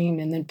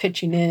 watching, and then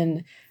pitching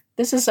in.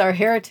 This is our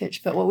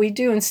heritage. But what we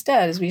do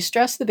instead is we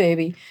stress the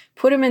baby,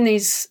 put him in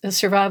these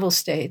survival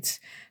states.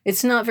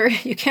 It's not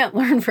you can't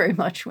learn very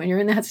much when you're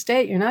in that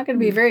state. You're not going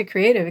to be very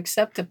creative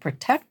except to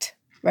protect,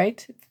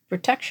 right?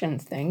 Protection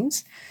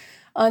things.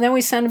 And then we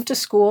send them to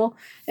school,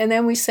 and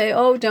then we say,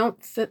 oh, don't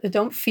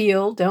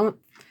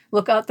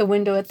look out the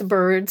window at the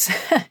birds.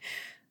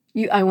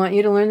 I want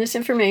you to learn this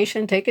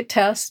information, take a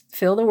test,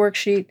 fill the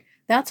worksheet.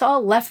 That's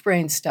all left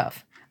brain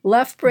stuff.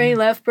 Left brain,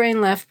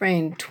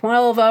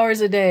 12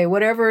 hours a day,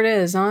 whatever it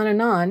is, on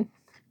and on.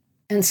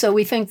 And so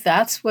we think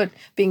that's what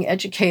being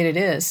educated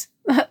is.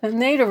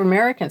 Native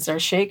Americans are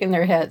shaking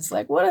their heads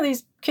like, what do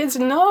these kids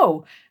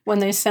know when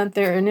they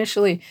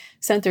initially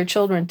sent their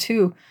children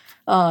to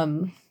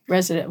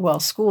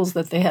schools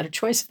that they had a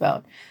choice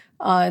about.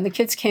 And the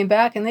kids came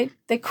back and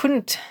they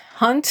couldn't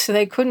hunt,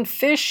 they couldn't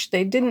fish,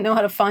 they didn't know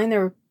how to find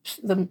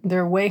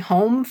their way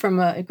home from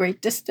a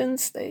great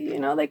distance.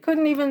 They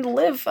couldn't even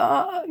live,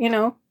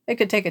 they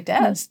could take a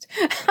test.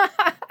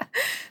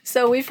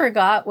 So we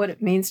forgot what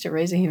it means to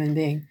raise a human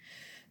being.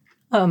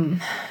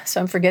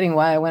 So I'm forgetting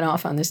why I went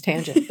off on this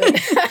tangent.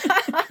 That's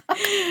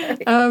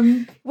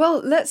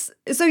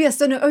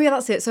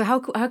it. So how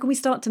can we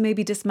start to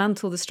maybe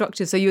dismantle the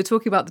structure? So you were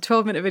talking about the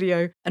 12-minute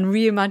video and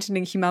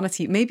reimagining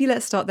humanity. Maybe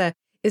let's start there.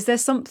 Is there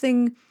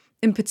something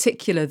in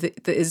particular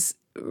that is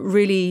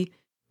really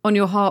on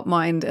your heart,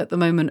 mind at the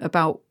moment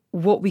about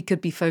what we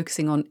could be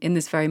focusing on in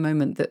this very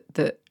moment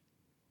that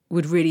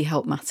would really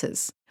help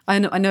matters? I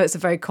know it's a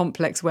very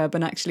complex web,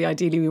 and actually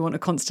ideally we want a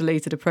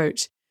constellated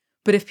approach.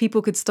 But if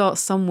people could start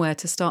somewhere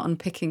to start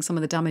unpicking some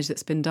of the damage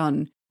that's been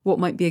done, what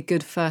might be a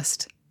good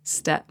first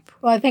step?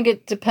 Well, I think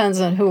it depends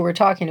on who we're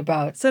talking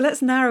about. So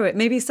let's narrow it.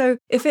 Maybe so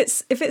if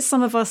it's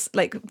some of us,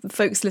 like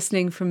folks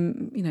listening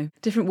from,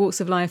 different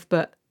walks of life,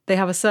 but they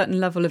have a certain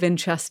level of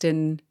interest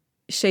in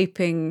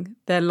shaping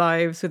their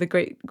lives with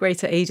a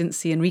greater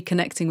agency and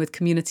reconnecting with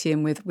community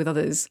and with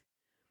others.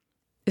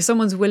 If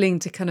someone's willing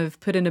to kind of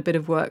put in a bit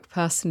of work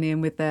personally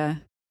and with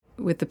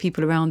the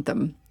people around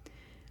them,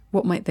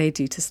 what might they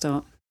do to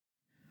start?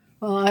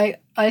 Well,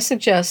 I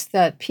suggest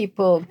that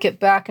people get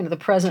back into the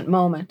present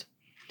moment.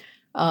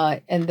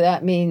 And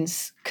that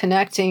means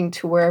connecting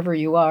to wherever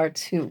you are,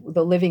 to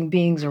the living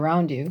beings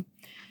around you.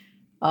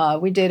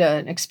 We did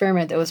an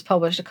experiment that was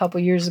published a couple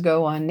years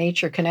ago on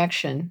nature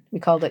connection. We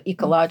called it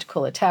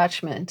ecological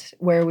attachment,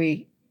 where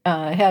we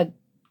had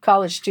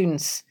college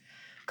students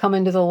come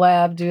into the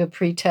lab, do a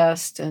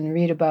pre-test, and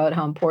read about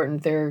how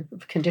important their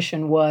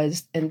condition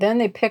was. And then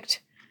they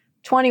picked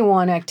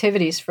 21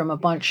 activities from a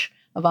bunch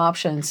of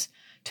options,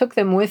 took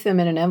them with them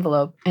in an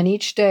envelope, and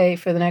each day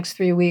for the next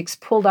 3 weeks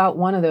pulled out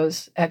one of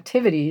those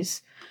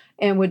activities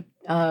and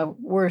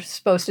were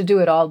supposed to do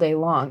it all day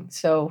long.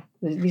 So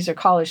these are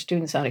college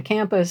students on a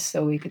campus,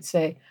 so we could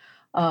say,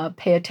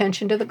 pay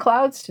attention to the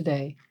clouds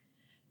today.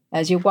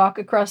 As you walk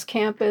across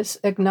campus,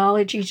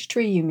 acknowledge each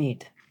tree you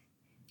meet.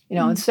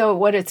 And so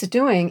what it's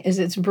doing is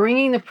it's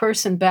bringing the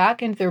person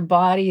back into their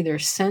body, their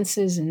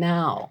senses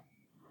now.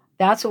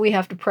 That's what we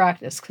have to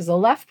practice, because the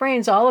left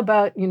brain's all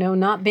about,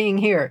 not being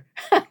here,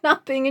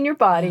 not being in your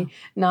body,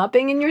 not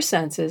being in your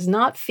senses,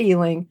 not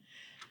feeling,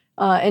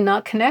 and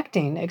not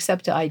connecting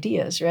except to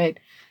ideas, right?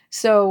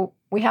 So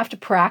we have to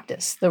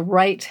practice the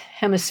right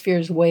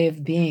hemisphere's way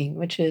of being,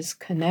 which is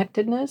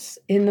connectedness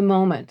in the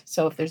moment.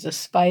 So if there's a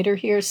spider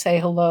here, say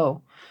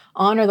hello.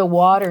 Honor the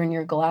water in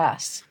your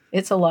glass.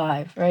 It's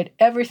alive, right?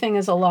 Everything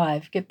is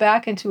alive. Get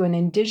back into an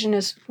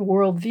indigenous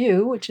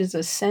worldview, which is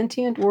a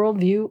sentient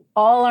worldview.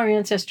 All our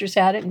ancestors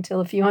had it until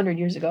a few hundred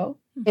years ago.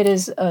 It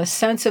is a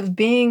sense of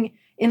being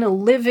in a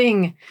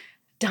living,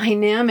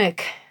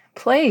 dynamic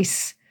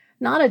place,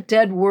 not a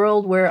dead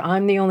world where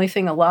I'm the only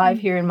thing alive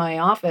here in my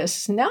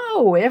office.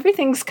 No,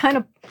 everything's kind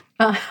of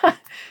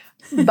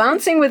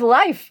bouncing with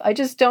life. I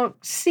just don't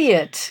see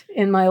it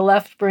in my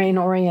left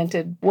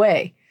brain-oriented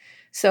way.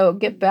 So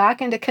get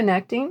back into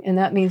connecting, and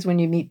that means when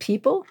you meet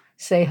people,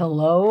 say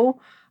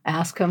hello,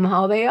 ask them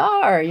how they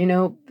are,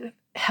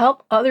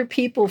 help other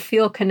people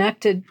feel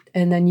connected,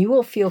 and then you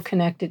will feel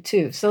connected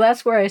too. So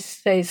that's where I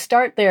say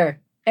start there.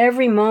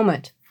 Every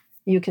moment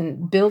you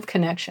can build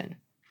connection.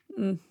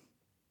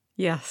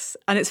 Yes.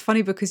 And it's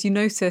funny because you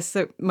notice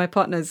that my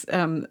partner's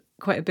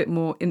quite a bit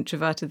more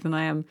introverted than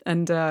I am.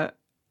 And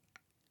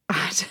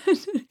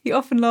he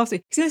often laughs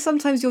at me.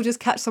 Sometimes you'll just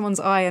catch someone's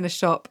eye in a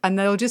shop and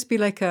there'll just be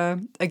like a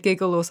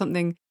giggle or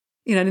something.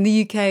 In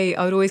the UK,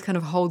 I would always kind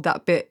of hold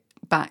that bit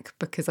back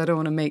because I don't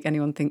want to make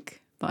anyone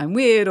think that I'm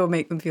weird or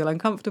make them feel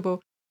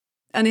uncomfortable.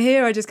 And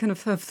here I just kind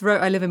of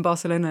I live in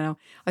Barcelona now.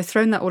 I've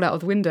thrown that all out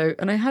of the window.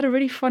 And I had a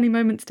really funny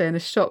moment today in a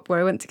shop where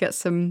I went to get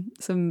some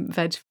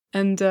veg.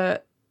 And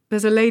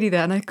there's a lady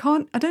there and I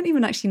don't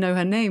even actually know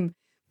her name.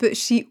 But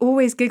she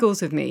always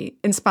giggles with me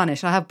in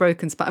Spanish. I have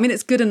broken Spanish. I mean,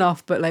 it's good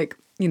enough, but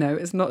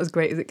it's not as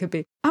great as it could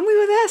be. And we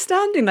were there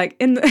standing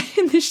in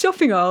the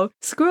shopping aisle,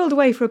 squirreled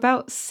away for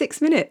about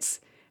 6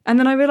 minutes. And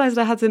then I realised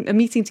I had a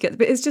meeting to get.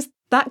 But it's just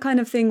that kind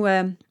of thing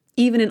where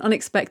even in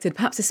unexpected,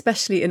 perhaps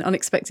especially in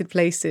unexpected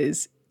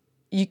places,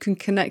 you can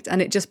connect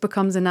and it just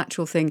becomes a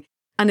natural thing.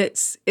 And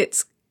it's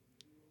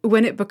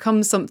when it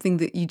becomes something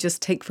that you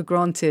just take for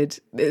granted,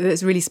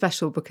 it's really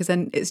special because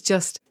then it's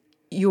just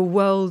your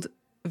world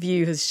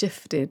view has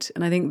shifted.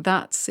 And I think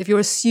that's, if you're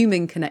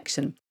assuming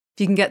connection,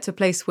 if you can get to a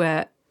place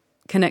where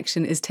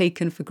connection is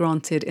taken for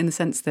granted in the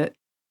sense that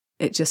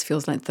it just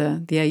feels like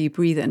the air you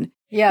breathe in.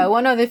 Yeah,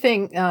 one other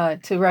thing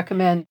to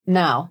recommend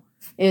now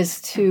is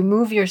to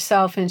move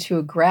yourself into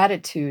a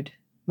gratitude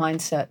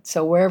mindset.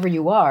 So wherever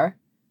you are,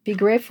 be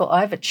grateful.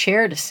 I have a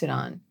chair to sit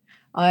on.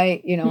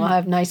 I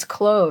have nice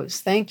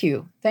clothes. Thank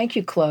you. Thank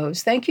you,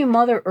 clothes. Thank you,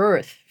 Mother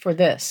Earth, for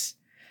this.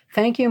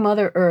 Thank you,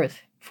 Mother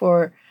Earth,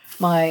 for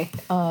my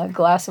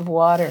glass of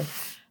water.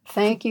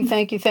 Thank you,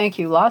 thank you, thank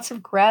you. Lots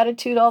of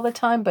gratitude all the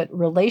time, but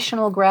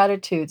relational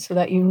gratitude so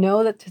that you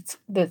know that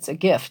that's a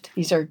gift.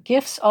 These are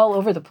gifts all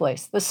over the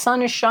place. The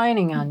sun is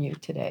shining on you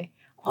today.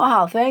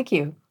 Wow, thank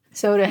you.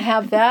 So to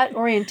have that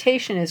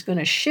orientation is going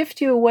to shift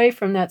you away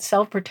from that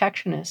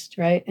self-protectionist,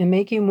 right? And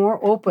make you more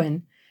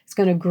open. It's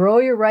going to grow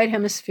your right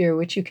hemisphere,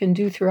 which you can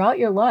do throughout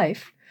your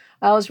life.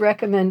 I always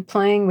recommend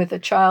playing with a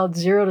child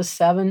 0 to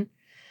 7.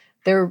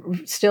 They're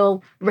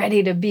still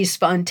ready to be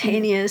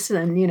spontaneous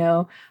and,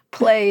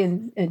 play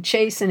and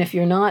chase. And if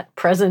you're not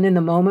present in the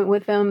moment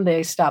with them,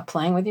 they stop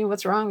playing with you.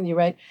 What's wrong with you,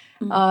 right?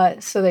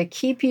 So they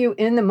keep you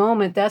in the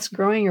moment. That's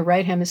growing your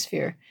right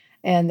hemisphere.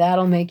 And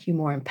that'll make you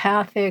more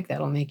empathic.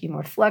 That'll make you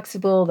more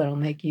flexible. That'll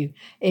make you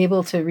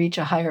able to reach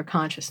a higher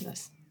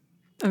consciousness.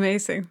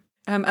 Amazing.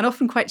 And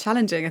often quite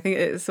challenging. I think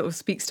it sort of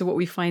speaks to what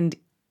we find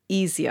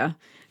easier.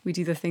 We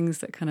do the things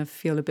that kind of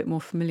feel a bit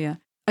more familiar.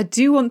 I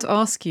do want to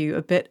ask you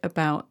a bit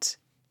about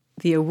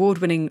the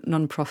award-winning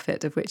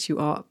nonprofit of which you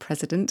are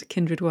president,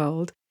 Kindred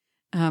World,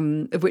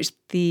 of which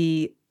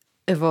the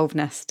Evolve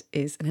Nest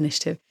is an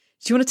initiative.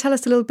 Do you want to tell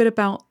us a little bit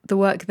about the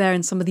work there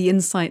and some of the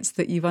insights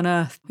that you've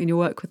unearthed in your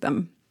work with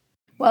them?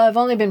 Well, I've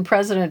only been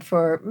president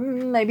for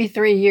maybe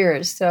 3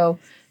 years, so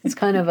it's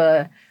kind of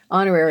a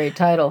honorary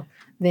title.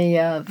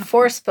 The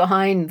force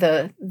behind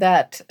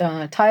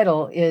that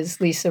title is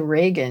Lisa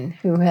Reagan,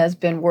 who has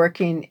been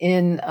working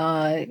in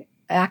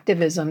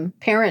activism,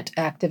 parent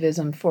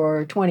activism,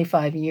 for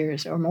 25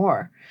 years or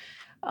more.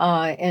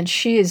 And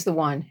she is the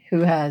one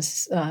who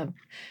has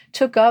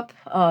took up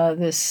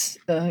this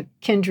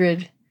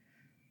Kindred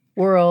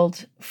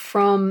World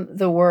from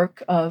the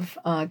work of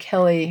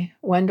Kelly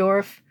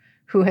Wendorf,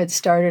 who had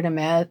started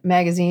a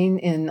magazine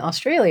in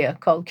Australia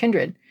called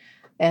Kindred.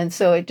 And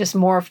so it just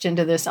morphed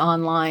into this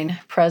online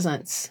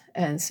presence.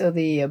 And so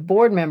the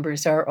board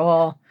members are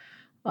all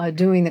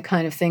doing the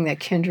kind of thing that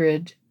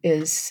Kindred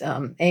is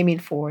aiming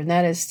for, and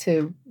that is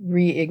to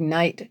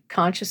reignite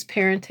conscious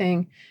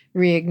parenting,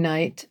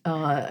 reignite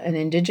an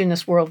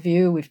indigenous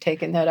worldview. We've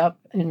taken that up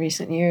in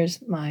recent years.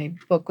 My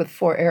book with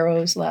 4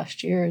 Arrows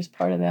last year is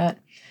part of that.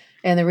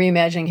 And the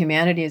Reimagining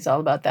Humanity is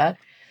all about that,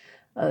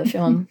 the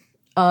film.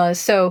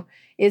 So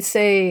it's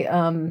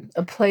a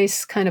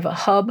place, kind of a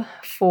hub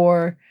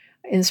for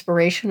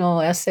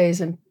inspirational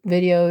essays and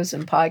videos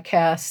and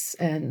podcasts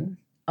and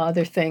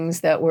other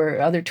things that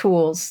were other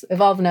tools.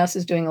 Evolve Nest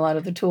is doing a lot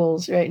of the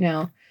tools right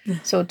now.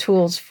 So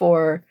tools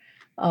for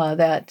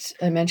that,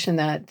 I mentioned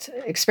that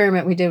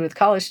experiment we did with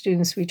college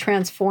students, we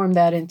transformed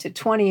that into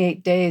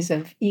 28 days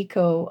of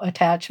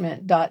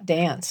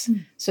eco-attachment.dance.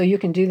 So you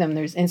can do them.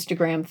 There's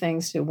Instagram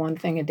things, do one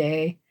thing a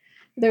day.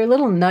 They're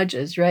little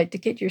nudges, right, to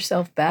get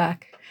yourself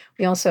back.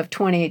 We also have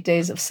 28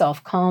 days of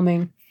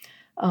self-calming,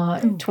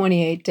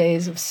 28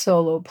 days of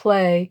solo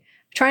play,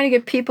 trying to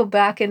get people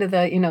back into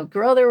the,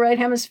 grow their right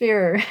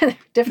hemisphere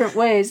different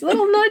ways.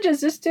 Little nudges,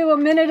 just do a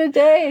minute a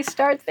day.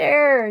 Start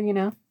there,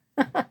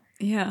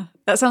 Yeah,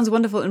 that sounds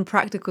wonderful and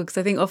practical, because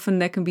I think often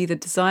there can be the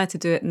desire to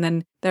do it, and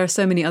then there are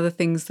so many other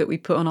things that we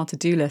put on our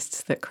to-do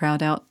lists that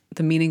crowd out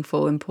the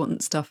meaningful,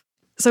 important stuff.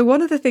 So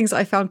one of the things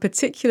I found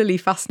particularly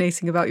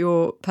fascinating about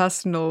your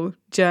personal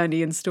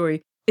journey and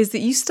story is that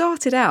you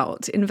started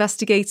out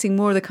investigating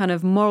more of the kind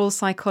of moral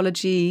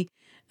psychology,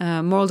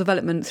 moral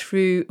development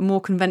through more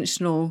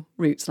conventional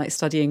routes, like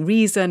studying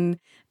reason,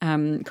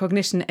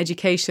 cognition,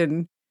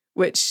 education,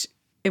 which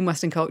in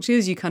Western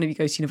cultures, you go to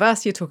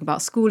university, you're talking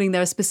about schooling,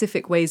 there are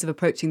specific ways of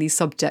approaching these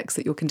subjects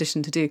that you're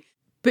conditioned to do.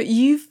 But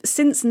you've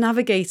since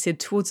navigated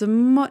towards a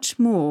much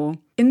more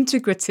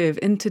integrative,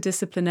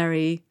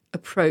 interdisciplinary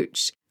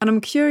approach. And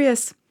I'm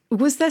curious,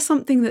 was there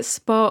something that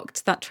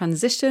sparked that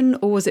transition,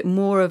 or was it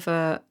more of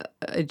a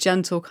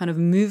gentle kind of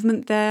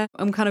movement there?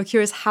 I'm kind of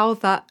curious how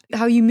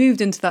you moved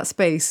into that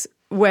space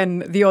when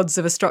the odds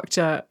of a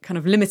structure kind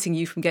of limiting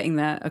you from getting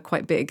there are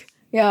quite big.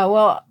 Yeah,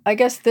 well, I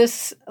guess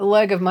this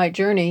leg of my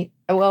journey,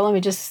 let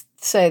me just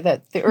say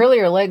that the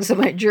earlier legs of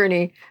my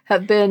journey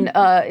have been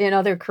in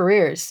other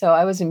careers. So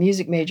I was a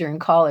music major in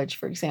college,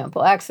 for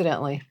example,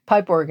 accidentally.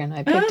 Pipe organ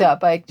I picked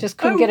up. I just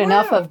couldn't get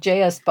enough of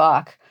J.S.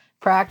 Bach.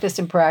 Practiced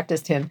and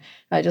practiced him.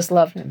 I just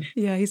love him.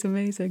 Yeah, he's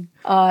amazing.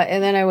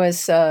 And then I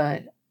was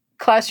a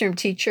classroom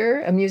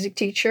teacher, a music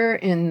teacher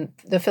in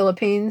the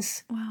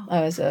Philippines. Wow.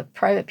 I was a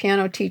private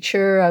piano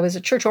teacher. I was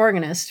a church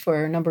organist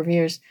for a number of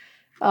years.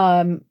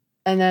 And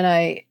then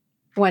I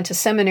went to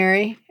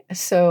seminary.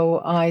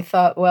 So I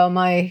thought,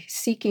 my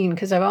seeking,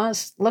 because I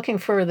was looking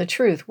for the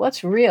truth.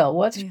 What's real?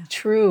 What's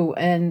true?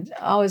 And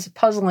I was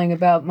puzzling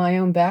about my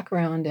own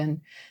background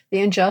and the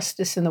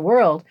injustice in the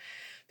world.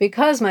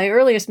 Because my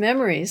earliest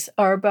memories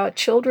are about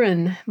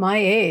children my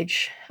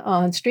age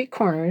on street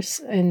corners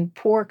in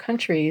poor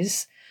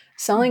countries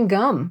selling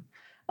gum,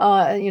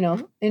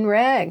 in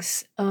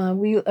rags.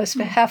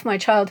 Half my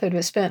childhood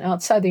was spent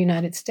outside the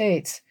United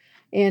States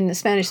in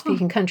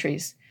Spanish-speaking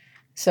countries.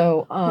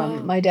 So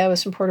my dad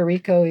was from Puerto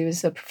Rico. He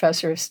was a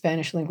professor of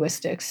Spanish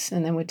linguistics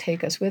and then would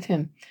take us with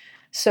him.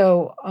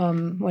 So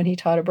when he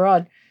taught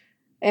abroad.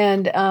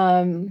 And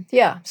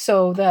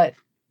so that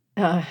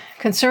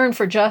concern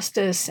for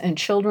justice and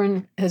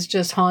children has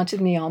just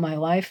haunted me all my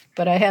life.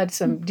 But I had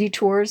some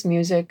detours,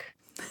 music.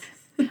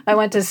 I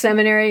went to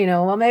seminary,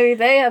 well, maybe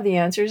they have the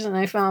answers. And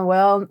I found,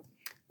 well,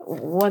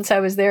 once I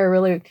was there,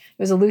 really, it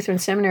was a Lutheran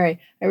seminary.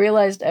 I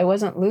realized I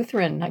wasn't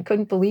Lutheran. I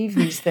couldn't believe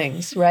these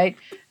things, right?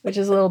 Which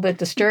is a little bit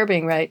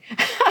disturbing, right?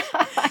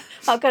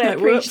 How could I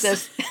preach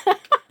this?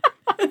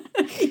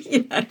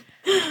 Yeah.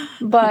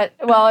 But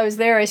while I was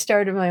there, I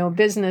started my own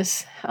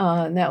business,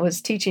 and that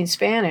was teaching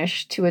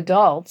Spanish to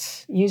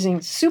adults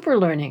using super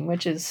learning,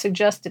 which is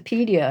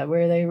Suggestipedia,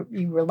 where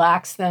you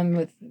relax them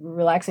with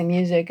relaxing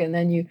music, and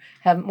then you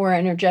have more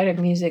energetic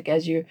music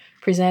as you're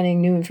presenting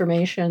new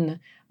information.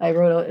 I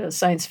wrote a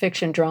science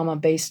fiction drama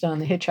based on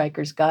The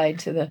Hitchhiker's Guide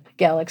to the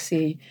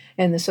Galaxy,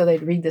 and so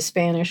they'd read the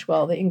Spanish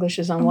while the English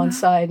is on one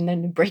side, and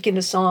then break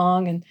into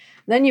song, and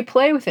then you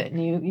play with it,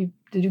 and you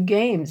do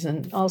games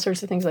and all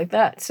sorts of things like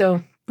that.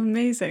 So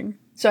amazing.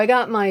 So I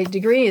got my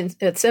degree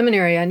at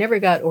seminary. I never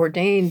got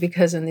ordained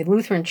because in the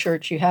Lutheran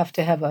church, you have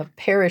to have a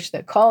parish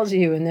that calls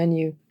you, and then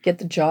you get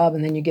the job,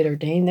 and then you get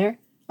ordained there.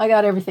 I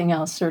got everything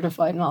else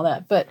certified and all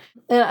that. But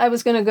then I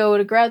was going to go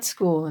to grad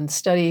school and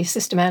study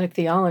systematic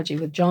theology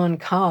with John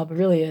Cobb.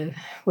 Really, it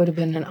would have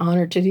been an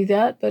honor to do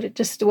that, but it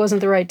just wasn't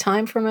the right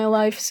time for my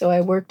life. So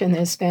I worked in the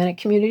Hispanic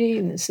community,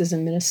 and this is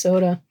in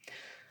Minnesota.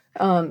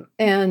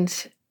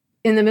 And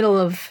in the middle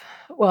of,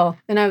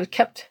 and I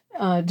kept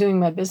doing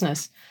my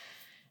business.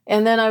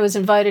 And then I was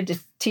invited to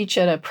teach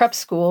at a prep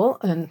school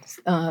in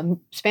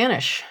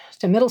Spanish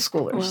to middle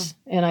schoolers.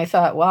 Wow. And I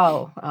thought,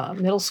 wow,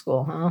 middle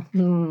school,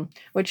 huh?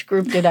 Which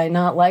group did I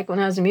not like when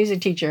I was a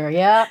music teacher?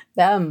 Yeah,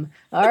 them.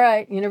 All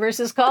right, universe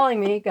is calling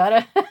me.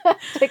 Gotta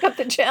take up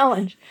the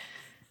challenge.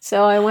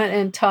 So I went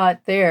and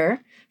taught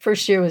there.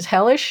 First year was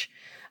hellish.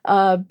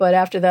 But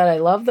after that, I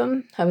loved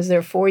them. I was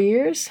there 4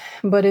 years.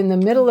 But in the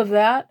middle of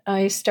that,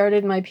 I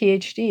started my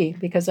PhD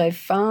because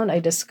I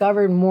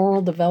discovered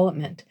moral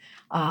development.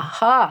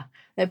 Aha!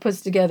 That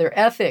puts together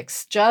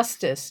ethics,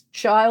 justice,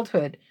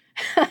 childhood,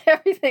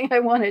 everything I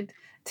wanted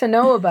to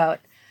know about.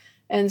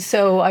 And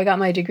so I got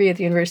my degree at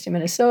the University of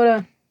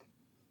Minnesota.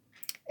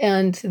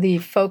 And the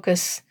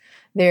focus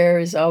there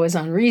is always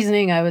on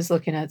reasoning. I was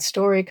looking at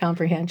story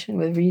comprehension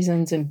with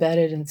reasons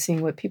embedded and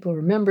seeing what people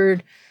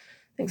remembered,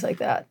 things like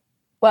that.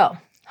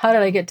 Well, how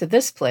did I get to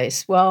this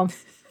place? Well,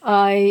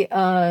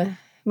 I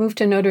moved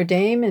to Notre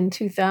Dame in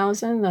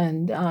 2000,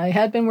 and I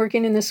had been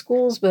working in the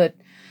schools, but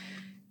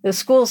the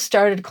schools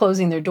started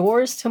closing their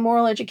doors to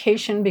moral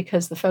education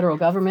because the federal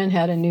government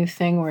had a new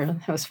thing where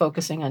it was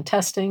focusing on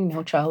testing,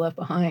 No Child Left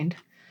Behind,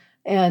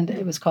 and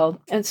it was called.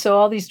 And so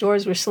all these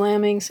doors were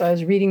slamming, so I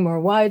was reading more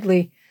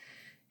widely.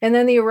 And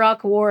then the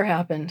Iraq War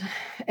happened,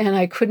 and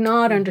I could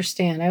not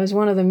understand. I was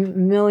one of the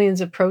millions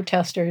of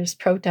protesters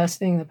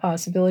protesting the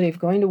possibility of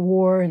going to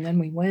war, and then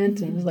we went,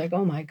 and it was like,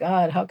 oh my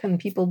God, how can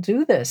people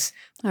do this?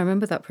 I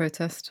remember that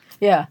protest.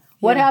 Yeah.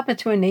 What happened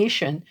to a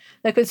nation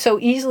that could so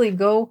easily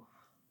go,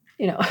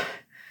 you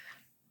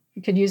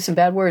could use some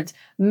bad words,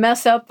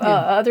 mess up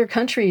other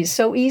countries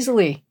so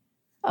easily?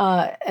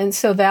 And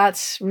so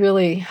that's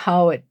really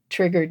how it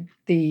triggered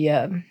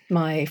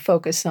my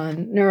focus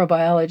on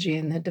neurobiology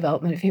and the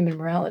development of human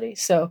morality.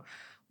 So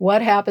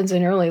what happens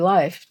in early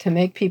life to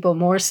make people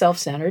more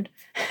self-centered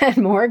and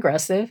more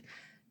aggressive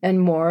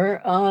and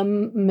more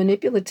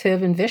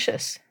manipulative and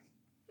vicious?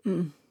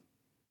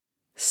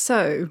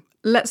 So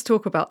let's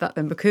talk about that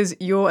then, because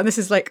and this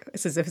is like,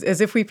 it's as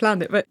if we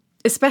planned it, but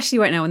especially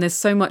right now when there's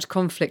so much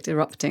conflict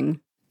erupting,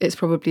 it's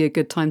probably a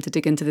good time to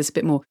dig into this a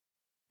bit more.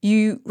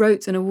 You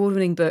wrote an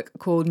award-winning book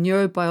called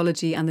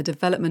Neurobiology and the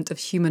Development of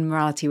Human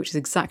Morality, which is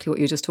exactly what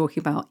you were just talking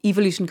about,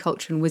 evolution,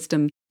 culture, and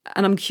wisdom.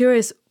 And I'm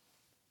curious,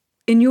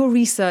 in your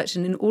research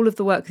and in all of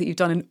the work that you've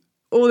done in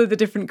all of the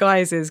different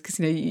guises, because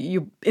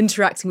you're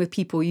interacting with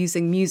people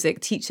using music,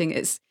 teaching,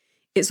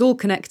 it's all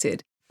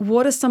connected.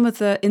 What are some of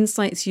the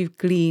insights you've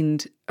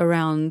gleaned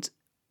around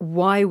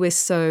why we're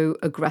so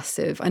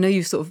aggressive? I know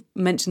you've sort of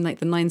mentioned like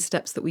the 9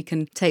 steps that we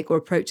can take or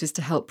approaches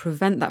to help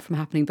prevent that from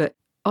happening, but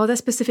are there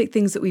specific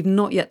things that we've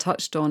not yet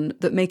touched on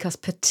that make us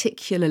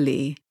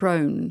particularly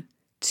prone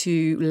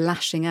to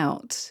lashing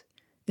out,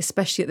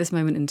 especially at this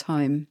moment in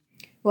time?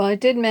 Well, I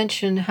did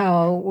mention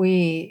how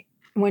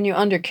when you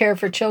undercare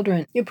for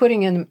children, you're putting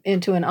them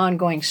into an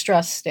ongoing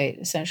stress state,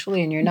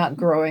 essentially, and you're not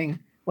growing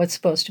what's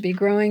supposed to be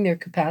growing, their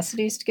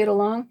capacities to get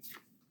along.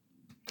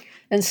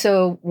 And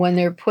so when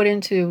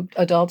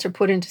adults are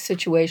put into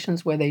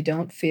situations where they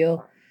don't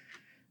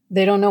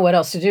know what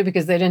else to do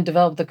because they didn't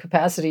develop the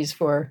capacities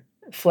for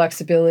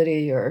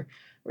flexibility or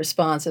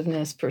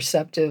responsiveness,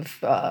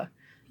 perceptive,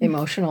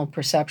 emotional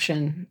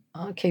perception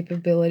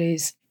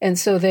capabilities. And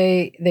so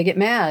they get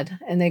mad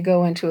and they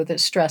go into the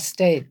stress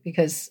state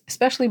because,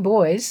 especially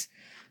boys,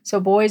 so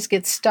boys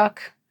get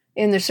stuck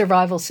in their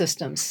survival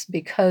systems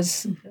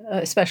because,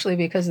 especially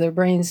because their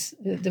brains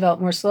develop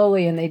more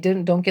slowly and they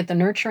don't get the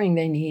nurturing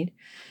they need.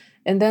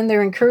 And then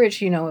they're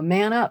encouraged,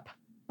 man up.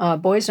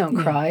 Boys don't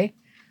cry.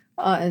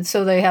 And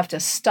so they have to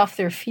stuff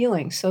their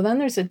feelings. So then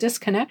there's a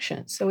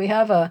disconnection. So we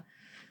have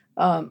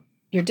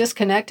you're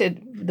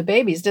disconnected. The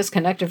baby's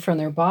disconnected from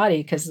their body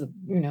because,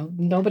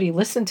 nobody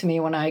listened to me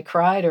when I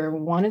cried or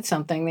wanted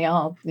something. They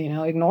all,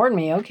 ignored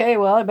me. Okay,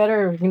 well, I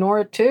better ignore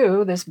it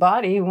too. This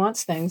body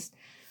wants things.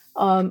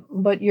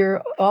 But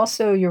you're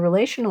also your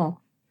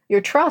relational,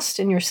 your trust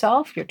in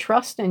yourself, your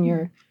trust in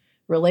your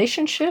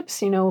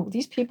relationships.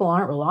 These people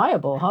aren't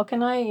reliable. How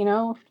can I,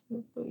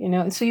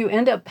 and so you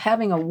end up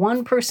having a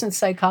one-person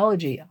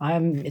psychology.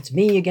 It's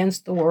me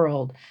against the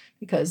world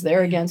because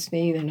they're against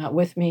me. They're not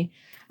with me.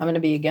 I'm going to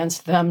be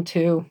against them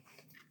too.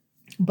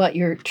 But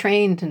you're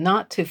trained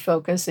not to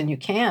focus, and you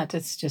can't.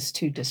 It's just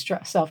too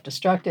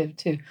self-destructive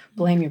to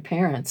blame your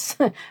parents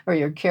or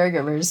your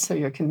caregivers or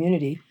your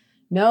community.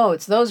 No,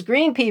 it's those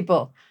green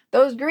people.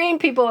 Those green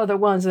people are the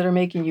ones that are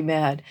making you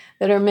mad,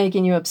 that are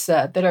making you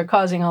upset, that are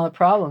causing all the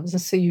problems.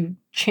 And so you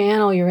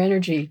channel your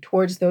energy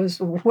towards those,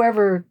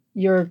 whoever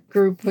your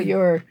group,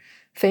 your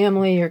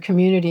family, your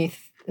community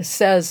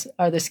says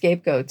are the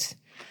scapegoats.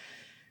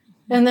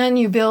 And then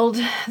you build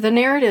the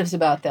narratives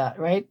about that,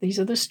 right? These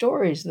are the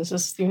stories. This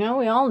is,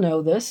 we all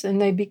know this, and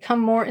they become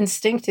more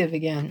instinctive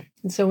again.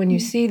 And so when you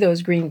see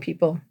those green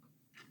people,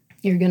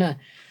 you're going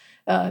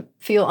to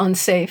feel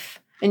unsafe,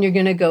 and you're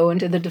going to go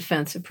into the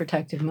defensive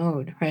protective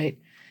mode, right?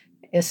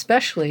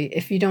 Especially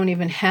if you don't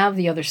even have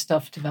the other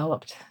stuff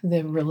developed,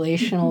 the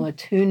relational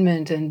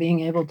attunement and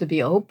being able to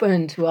be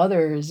open to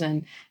others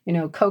and,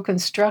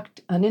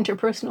 co-construct an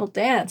interpersonal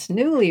dance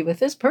newly with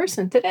this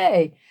person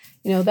today.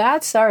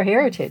 That's our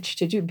heritage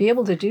to be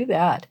able to do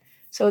that.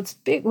 So it's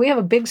big. We have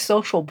a big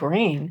social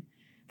brain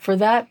for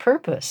that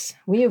purpose.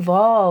 We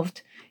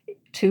evolved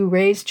to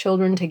raise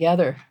children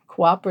together.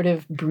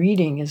 Cooperative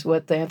breeding is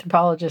what the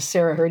anthropologist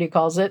Sarah Hrdy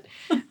calls it.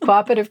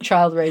 Cooperative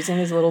child raising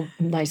is a little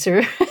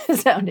nicer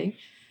sounding.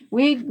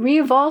 We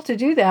evolved to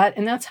do that,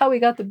 and that's how we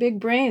got the big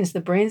brains, the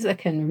brains that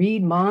can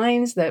read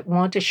minds, that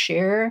want to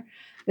share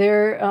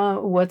their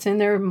what's in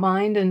their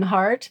mind and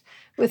heart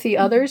with the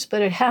others,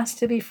 but it has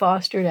to be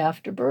fostered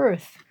after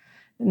birth.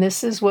 And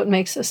this is what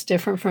makes us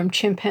different from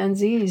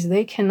chimpanzees.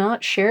 They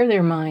cannot share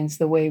their minds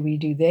the way we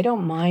do. They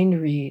don't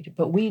mind read,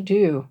 but we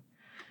do.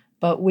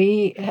 But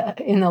we,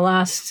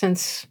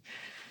 since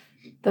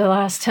the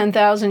last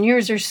 10,000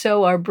 years or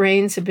so, our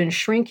brains have been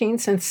shrinking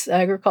since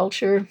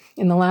agriculture.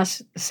 In the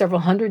last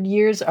several hundred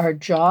years, our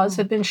jaws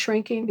have been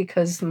shrinking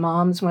because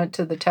moms went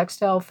to the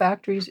textile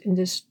factories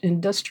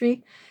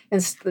industry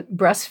and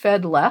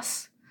breastfed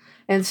less.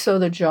 And so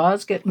the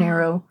jaws get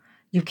narrow.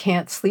 You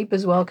can't sleep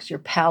as well because your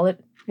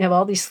palate, you have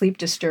all these sleep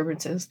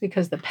disturbances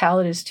because the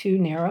palate is too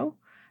narrow,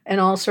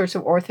 and all sorts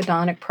of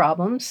orthodontic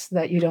problems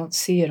that you don't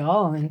see at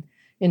all in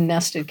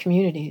nested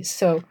communities.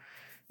 So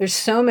there's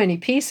so many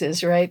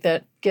pieces, right,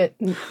 that get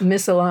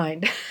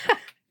misaligned.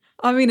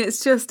 I mean,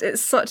 it's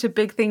such a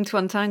big thing to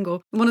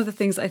untangle. One of the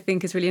things I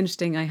think is really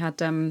interesting, I had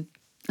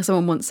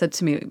someone once said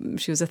to me,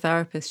 she was a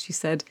therapist, she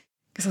said,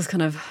 because I was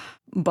kind of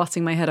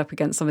butting my head up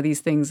against some of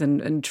these things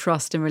and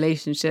trust in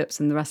relationships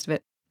and the rest of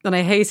it. And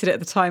I hated it at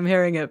the time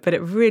hearing it, but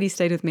it really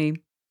stayed with me.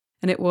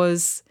 And it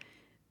was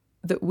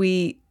that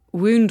we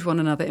wound one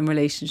another in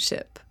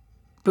relationship,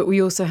 but we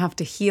also have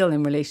to heal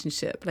in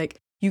relationship. Like,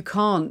 you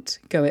can't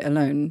go it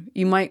alone.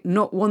 You might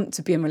not want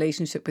to be in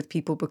relationship with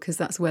people because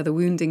that's where the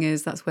wounding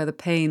is, that's where the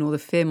pain or the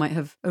fear might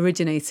have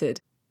originated.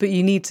 But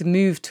you need to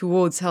move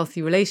towards healthy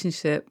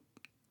relationship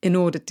in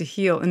order to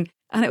heal. And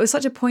it was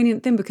such a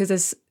poignant thing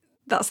because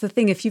that's the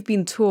thing. If you've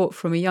been taught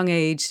from a young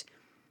age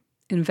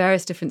in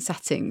various different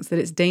settings that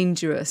it's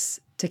dangerous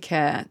to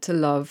care, to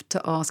love,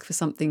 to ask for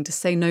something, to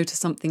say no to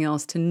something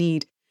else, to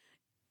need,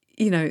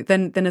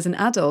 then as an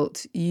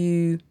adult,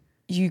 you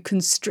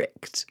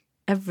constrict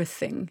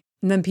everything.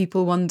 And then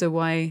people wonder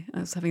why.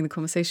 I was having the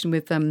conversation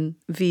with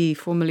V,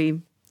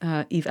 formerly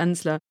Eve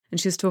Ensler, and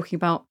she was talking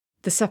about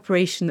the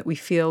separation that we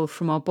feel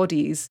from our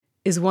bodies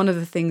is one of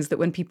the things that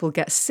when people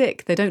get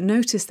sick, they don't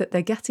notice that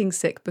they're getting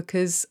sick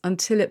because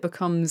until it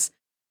becomes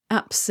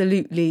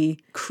absolutely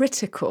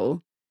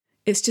critical,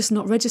 it's just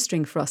not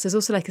registering for us. There's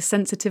also like a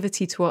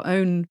sensitivity to our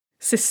own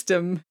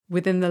system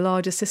within the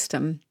larger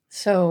system.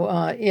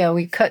 So,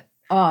 we cut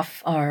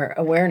off our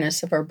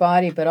awareness of our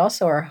body, but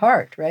also our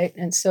heart, right?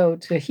 And so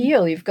to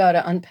heal, you've got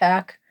to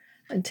unpack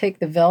and take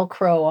the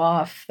Velcro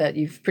off that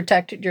you've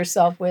protected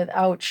yourself with.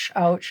 Ouch,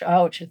 ouch,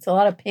 ouch. It's a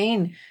lot of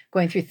pain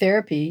going through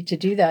therapy to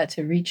do that,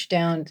 to reach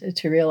down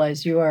to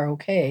realize you are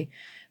okay.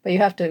 But you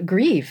have to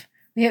grieve.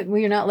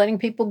 We're not letting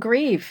people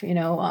grieve,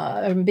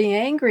 being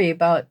angry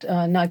about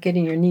not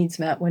getting your needs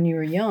met when you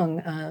were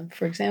young,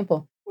 for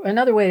example.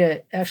 Another way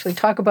to actually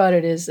talk about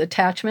it is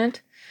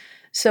attachment.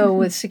 So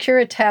with secure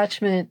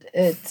attachment,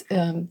 it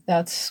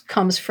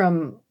comes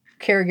from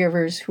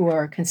caregivers who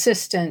are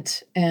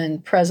consistent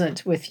and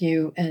present with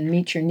you and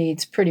meet your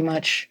needs pretty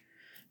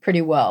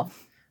well.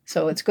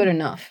 So it's good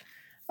enough.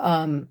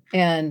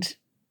 And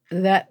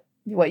that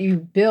what you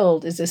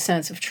build is a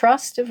sense of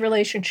trust of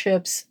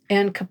relationships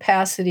and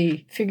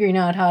capacity, figuring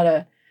out how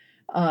to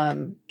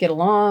get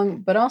along,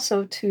 but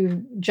also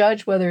to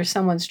judge whether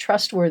someone's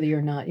trustworthy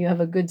or not. You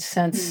have a good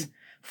sense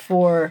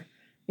for,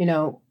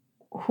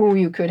 who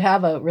you could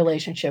have a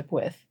relationship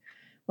with.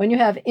 When you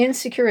have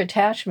insecure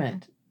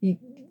attachment,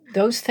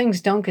 those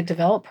things don't get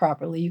developed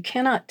properly. You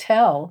cannot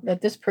tell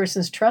that this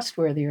person's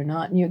trustworthy or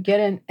not, and you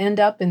end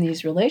up in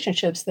these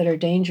relationships that are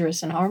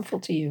dangerous and harmful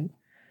to you.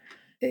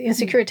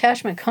 Insecure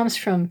attachment comes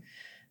from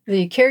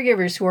the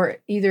caregivers who are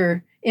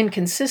either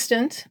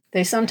inconsistent.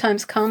 They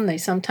sometimes come, they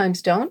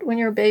sometimes don't when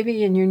you're a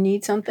baby and you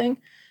need something.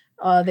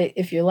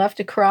 If you're left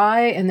to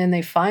cry and then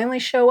they finally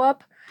show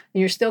up and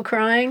you're still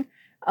crying,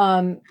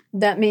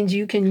 that means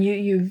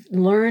you've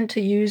learned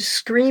to use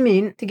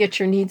screaming to get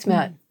your needs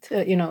met.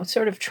 To,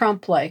 sort of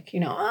Trump-like,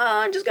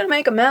 I'm just going to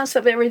make a mess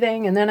of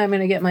everything and then I'm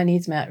going to get my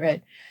needs met,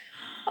 right?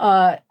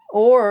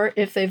 Or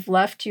if they've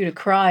left you to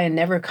cry and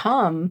never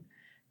come,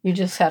 you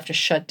just have to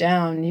shut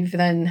down.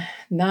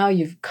 Now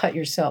you've cut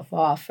yourself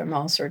off from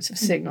all sorts of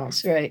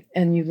signals, right?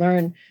 And you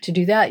learn to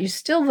do that. You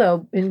still,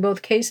 though, in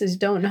both cases,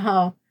 don't know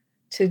how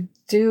to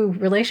do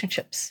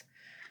relationships.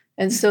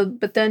 And so,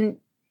 but then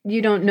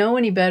you don't know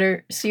any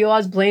better, so you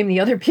always blame the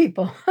other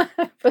people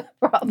for the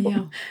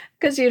problem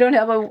because you don't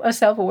have a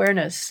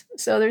self-awareness.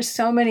 So there's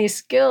so many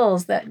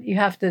skills that you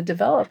have to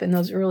develop in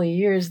those early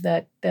years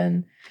that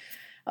then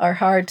are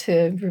hard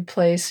to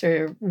replace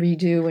or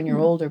redo when you're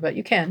older, but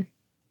you can.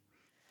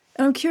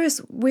 And I'm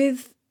curious,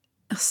 with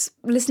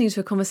listening to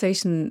a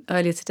conversation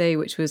earlier today,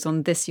 which was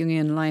on This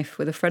Jungian Life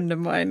with a friend of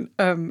mine,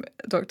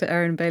 Dr.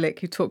 Erin Balick,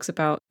 who talks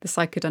about the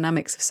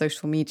psychodynamics of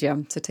social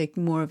media, so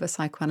taking more of a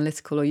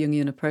psychoanalytical or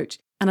Jungian approach.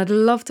 And I'd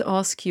love to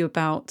ask you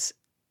about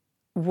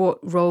what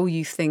role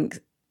you think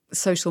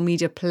social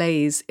media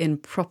plays in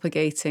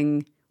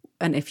propagating,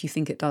 and if you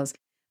think it does,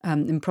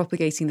 in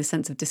propagating the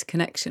sense of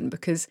disconnection,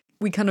 because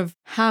we kind of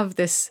have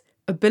this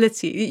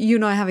ability, you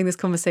and I are having this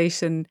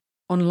conversation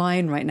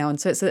online right now. And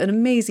so it's an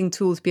amazing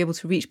tool to be able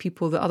to reach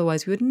people that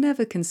otherwise we would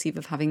never conceive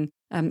of having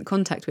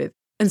contact with.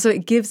 And so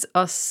it gives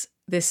us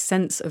this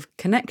sense of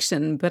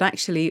connection, but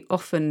actually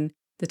often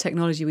the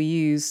technology we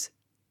use,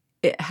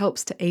 it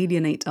helps to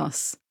alienate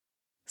us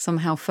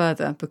somehow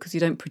further because you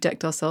don't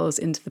project ourselves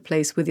into the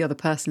place with the other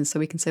person so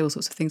we can say all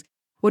sorts of things.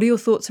 What are your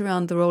thoughts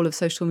around the role of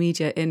social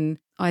media in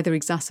either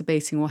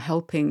exacerbating or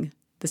helping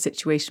the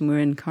situation we're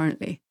in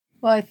currently?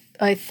 Well,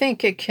 I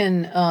think it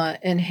can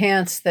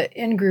enhance the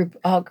in-group,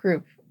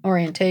 out-group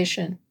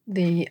orientation,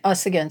 the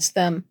us against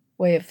them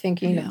way of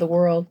thinking of the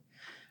world,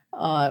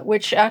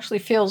 which actually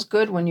feels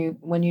good when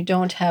you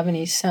don't have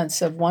any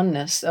sense of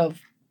oneness,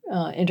 of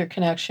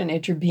interconnection,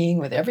 interbeing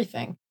with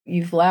everything.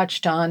 You've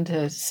latched on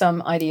to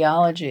some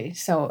ideology.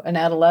 So an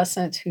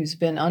adolescent who's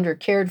been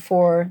undercared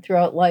for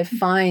throughout life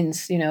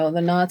finds,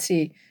 the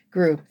Nazi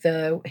group,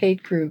 the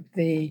hate group,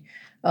 the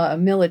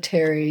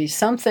military,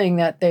 something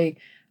that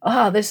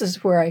this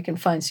is where I can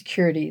find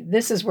security.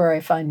 This is where I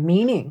find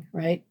meaning,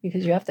 right?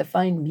 Because you have to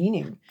find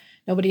meaning.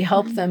 Nobody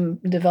helped them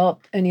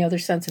develop any other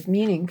sense of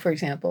meaning, for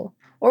example.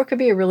 Or it could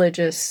be a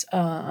religious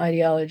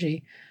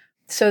ideology.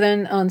 So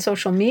then on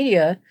social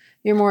media,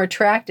 you're more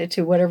attracted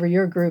to whatever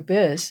your group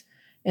is.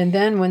 And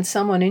then when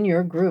someone in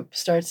your group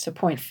starts to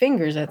point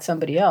fingers at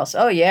somebody else,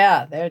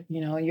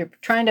 you're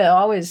trying to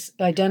always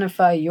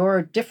identify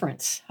your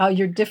difference, how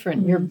you're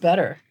different, you're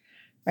better,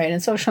 right?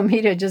 And social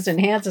media just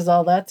enhances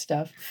all that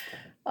stuff.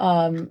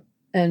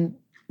 And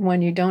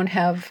when you don't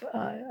have,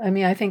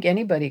 I think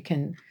anybody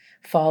can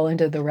fall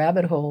into the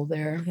rabbit hole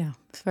there. Yeah,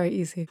 it's very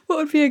easy. What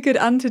would be a good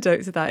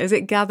antidote to that? Is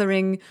it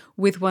gathering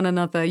with one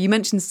another? You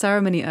mentioned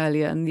ceremony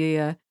earlier and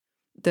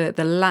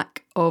the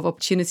lack of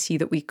opportunity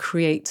that we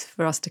create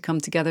for us to come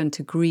together and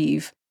to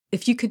grieve.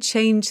 If you could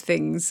change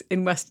things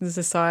in Western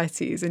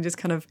societies and just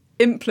kind of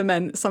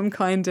implement some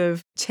kind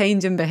of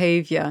change in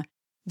behaviour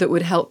that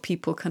would help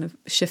people kind of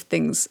shift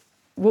things,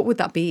 what would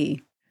that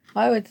be?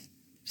 I would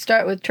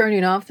start with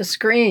turning off the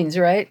screens,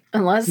 right?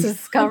 Unless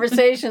it's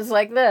conversations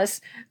like this.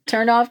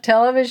 Turn off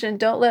television.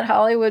 Don't let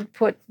Hollywood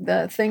put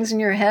the things in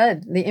your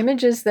head. The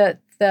images that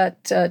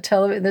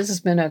television, this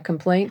has been a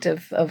complaint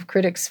of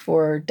critics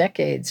for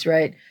decades,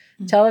 right?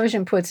 Mm-hmm.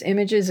 Television puts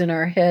images in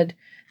our head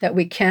that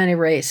we can't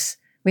erase.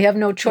 We have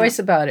no choice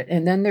about it,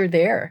 and then they're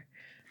there.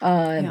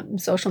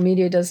 Social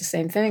media does the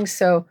same thing.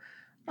 So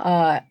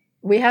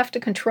we have to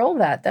control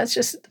that. That's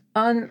just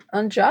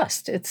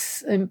unjust.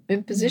 It's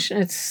imposition.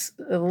 It's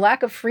a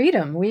lack of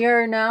freedom. We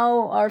are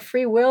now, our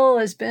free will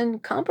has been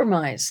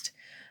compromised.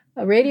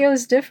 Radio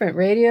is different.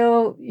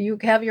 Radio, you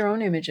have your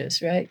own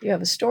images, right? You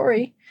have a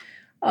story.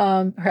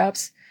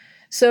 Perhaps.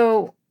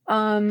 So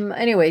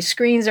anyway,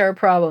 screens are a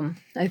problem,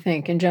 I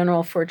think, in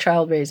general for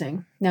child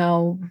raising.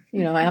 Now,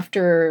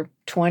 after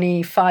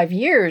 25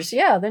 years,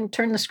 then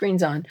turn the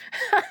screens on.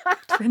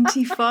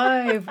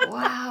 25,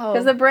 wow.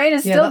 Because the brain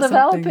is still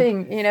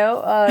developing,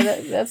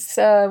 that's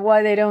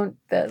why they don't,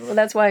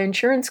 that's why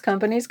insurance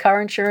companies,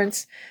 car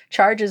insurance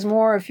charges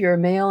more if you're a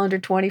male under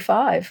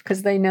 25,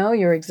 because they know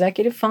your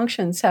executive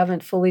functions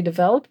haven't fully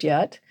developed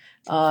yet.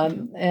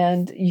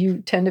 And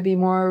you tend to be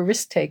more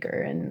risk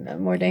taker and a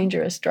more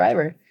dangerous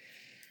driver.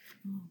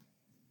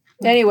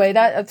 Anyway,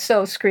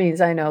 so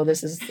screens, I know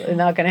this is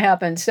not going to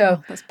happen.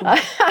 So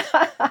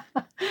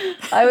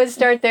I would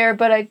start there,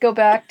 but I'd go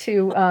back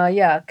to,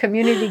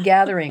 community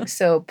gatherings.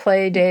 So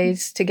play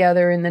days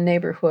together in the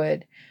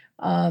neighborhood,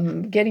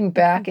 getting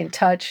back in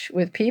touch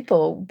with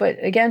people. But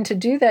again, to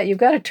do that, you've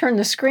got to turn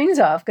the screens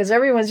off because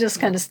everyone's just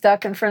kind of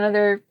stuck in front of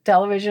their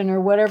television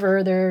or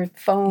whatever, their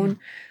phone.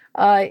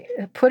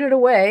 Put it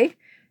away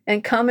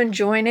and come and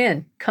join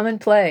in, come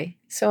and play.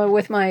 So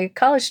with my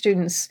college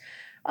students,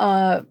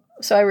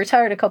 so I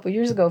retired a couple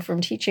years ago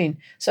from teaching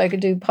so I could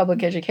do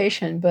public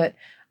education, but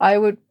I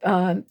would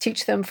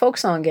teach them folk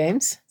song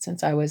games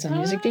since I was a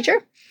music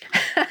teacher.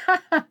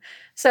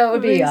 So it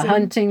would be a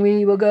hunting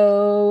we will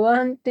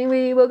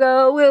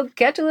go, we'll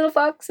catch a little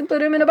fox and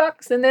put him in a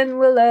box and then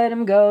we'll let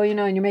him go,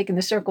 and you're making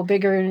the circle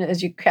bigger and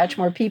as you catch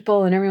more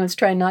people and everyone's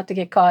trying not to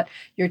get caught,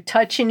 you're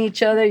touching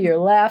each other, you're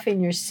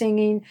laughing, you're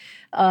singing,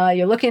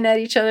 you're looking at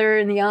each other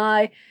in the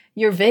eye.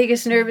 Your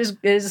vagus nerve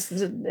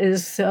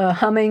is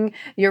humming.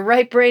 Your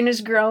right brain is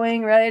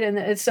growing, right? And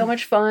it's so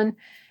much fun.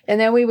 And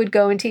then we would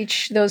go and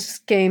teach those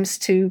games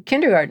to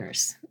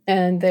kindergartners.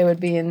 And they would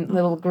be in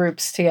little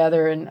groups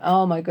together. And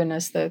oh my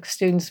goodness, the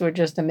students were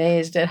just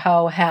amazed at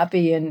how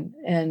happy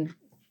and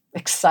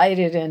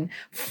excited and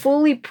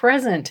fully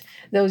present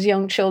those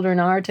young children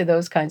are to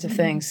those kinds of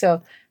things.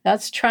 So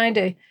that's trying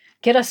to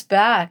get us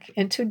back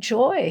into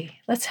joy.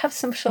 Let's have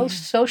some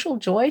social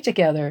joy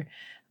together.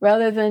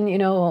 Rather than,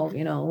 oh,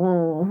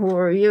 who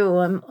are you?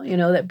 I'm,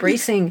 that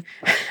bracing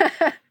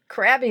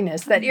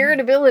crabbiness, that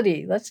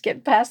irritability. Let's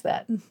get past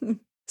that.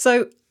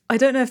 So I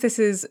don't know if this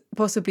is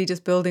possibly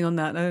just building on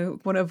that. I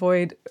want to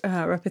avoid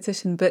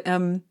repetition. But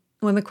one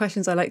of the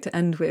questions I like to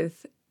end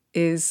with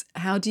is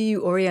how do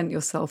you orient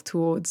yourself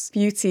towards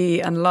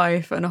beauty and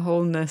life and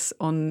wholeness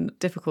on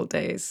difficult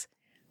days?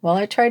 Well,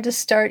 I tried to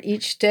start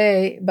each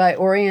day by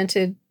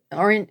orienting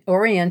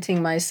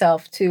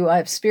myself to, I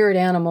have spirit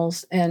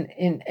animals and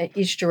in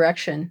each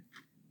direction,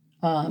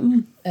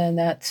 and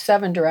that's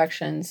 7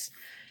 directions,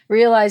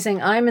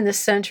 realizing I'm in the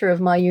center of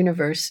my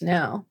universe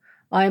now.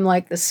 I'm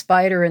like the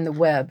spider in the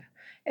web.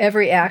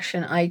 Every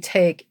action I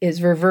take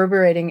is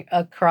reverberating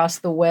across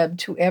the web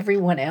to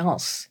everyone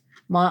else.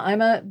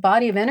 I'm a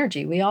body of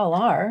energy. We all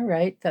are,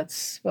 right?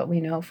 That's what we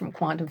know from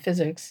quantum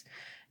physics.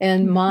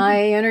 And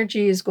my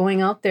energy is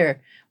going out there.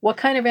 What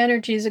kind of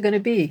energy is it going to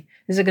be?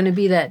 Is it going to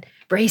be that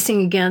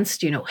bracing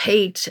against,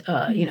 hate,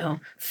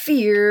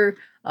 fear,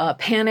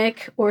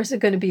 panic, or is it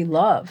going to be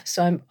love?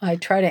 So I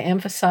try to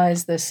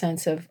emphasize the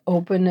sense of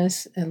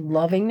openness and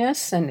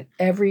lovingness in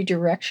every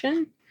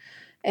direction,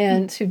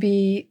 and to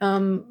be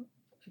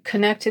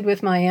connected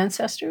with my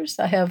ancestors.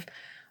 I have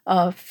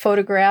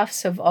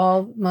photographs of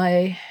all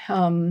my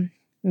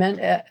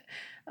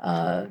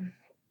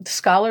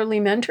scholarly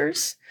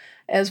mentors,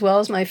 as well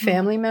as my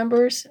family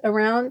members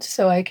around,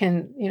 so I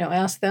can,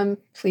 ask them,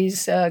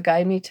 please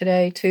guide me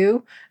today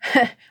too,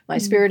 my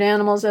spirit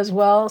animals as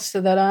well,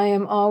 so that I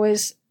am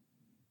always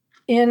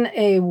in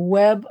a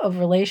web of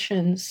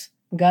relations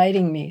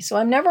guiding me. So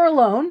I'm never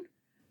alone.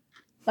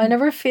 I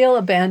never feel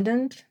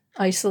abandoned,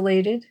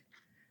 isolated.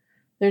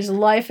 There's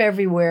life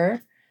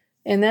everywhere.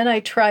 And then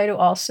I try to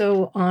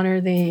also honor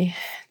the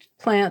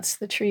plants,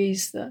 the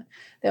trees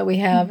that we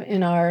have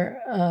in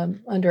our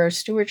under our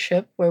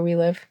stewardship where we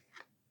live,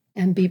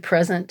 and be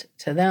present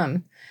to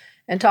them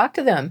and talk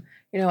to them,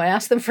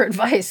 ask them for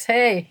advice.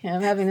 Hey,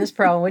 I'm having this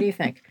problem. What do you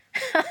think?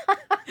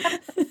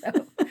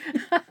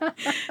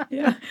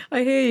 Yeah,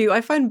 I hear you.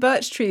 I find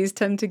birch trees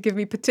tend to give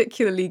me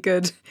particularly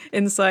good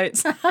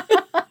insights.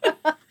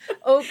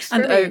 Oaks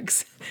and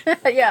oaks.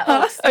 Yeah,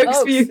 oaks.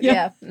 Oaks for you.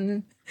 Yeah.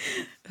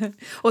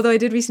 Although I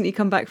did recently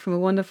come back from a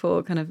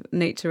wonderful kind of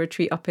nature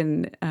retreat up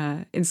in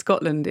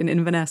Scotland, in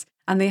Inverness,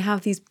 and they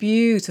have these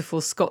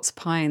beautiful Scots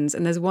pines.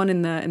 And there's one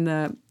in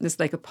there's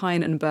like a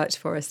pine and birch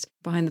forest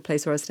behind the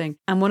place where I was staying,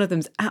 and one of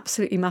them's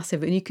absolutely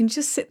massive, and you can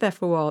just sit there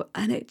for a while,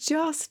 and it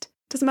just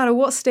doesn't matter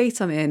what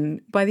state I'm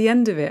in. By the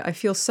end of it, I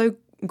feel so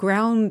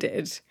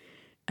grounded.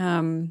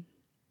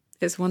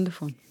 It's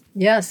wonderful.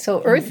 Yeah.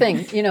 So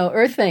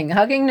earthing,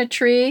 hugging the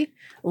tree,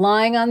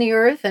 lying on the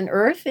earth and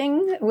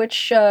earthing,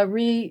 which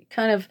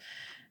kind of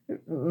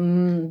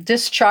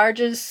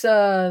discharges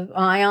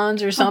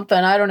ions or something.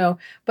 I don't know,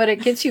 but it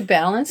gets you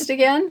balanced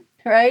again,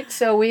 right?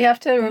 So we have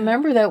to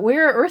remember that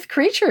we're earth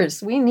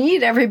creatures. We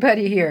need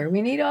everybody here.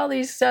 We need all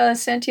these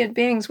sentient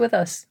beings with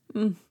us.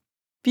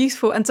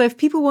 Beautiful. And so if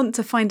people want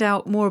to find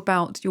out more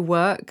about your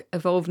work,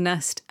 Evolved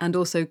Nest, and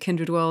also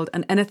Kindred World,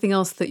 and anything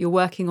else that you're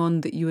working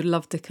on that you would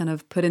love to kind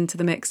of put into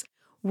the mix,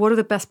 what are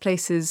the best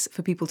places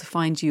for people to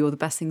find you, or the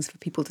best things for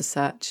people to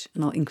search?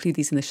 And I'll include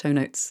these in the show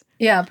notes.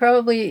 Yeah,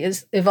 probably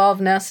is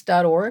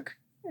evolvednest.org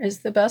is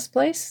the best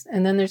place.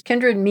 And then there's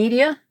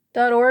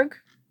kindredmedia.org.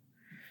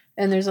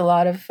 And there's a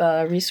lot of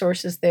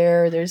resources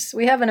there.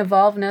 We have an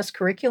Evolved Nest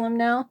curriculum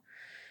now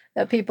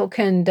that people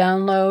can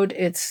download.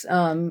 It's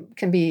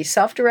can be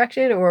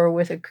self-directed or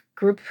with a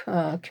group,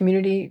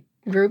 community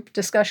group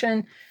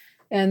discussion.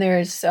 And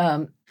there's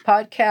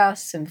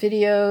podcasts and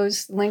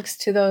videos, links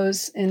to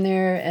those in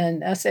there,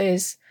 and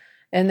essays.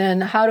 And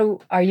then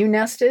are you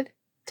nested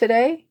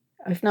today?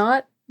 If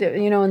not,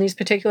 in these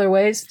particular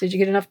ways, did you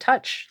get enough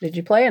touch? Did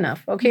you play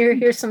enough? Okay,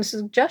 here's some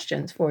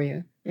suggestions for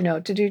you,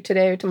 to do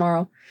today or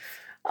tomorrow.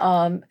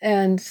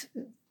 And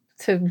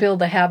to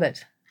build a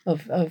habit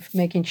of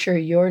making sure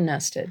you're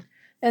nested.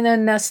 And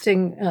then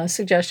nesting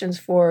suggestions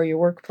for your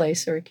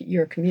workplace or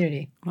your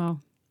community. Wow,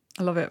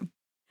 I love it.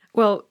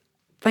 Well,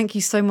 thank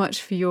you so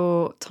much for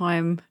your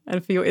time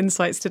and for your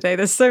insights today.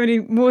 There's so many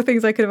more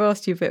things I could have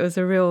asked you, but it was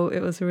a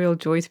real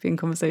joy to be in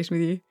conversation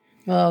with you.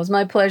 Well, it was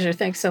my pleasure.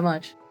 Thanks so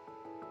much.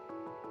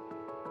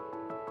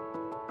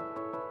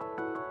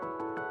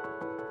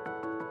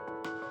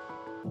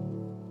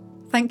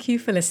 Thank you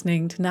for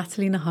listening to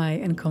Natalie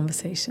Nahai in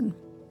Conversation.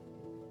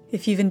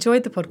 If you've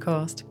enjoyed the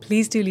podcast,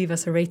 please do leave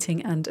us a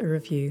rating and a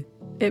review.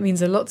 It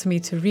means a lot to me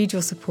to read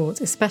your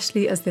support,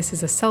 especially as this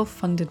is a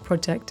self-funded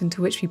project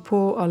into which we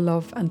pour our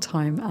love and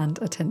time and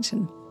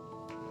attention.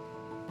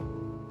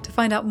 To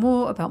find out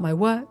more about my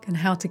work and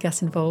how to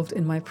get involved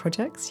in my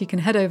projects, you can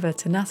head over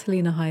to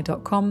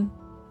natalienahai.com,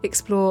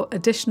 explore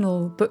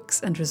additional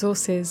books and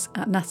resources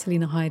at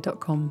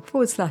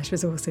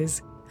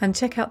natalienahai.com/resources, and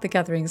check out the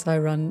gatherings I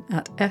run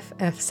at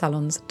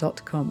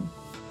ffsalons.com.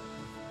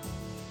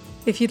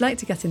 If you'd like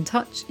to get in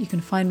touch, you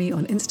can find me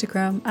on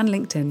Instagram and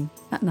LinkedIn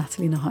at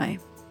Natalie Nahai.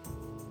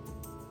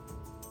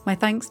 My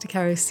thanks to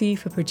Caro C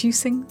for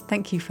producing,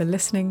 thank you for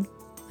listening,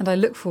 and I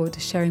look forward to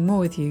sharing more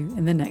with you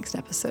in the next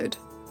episode.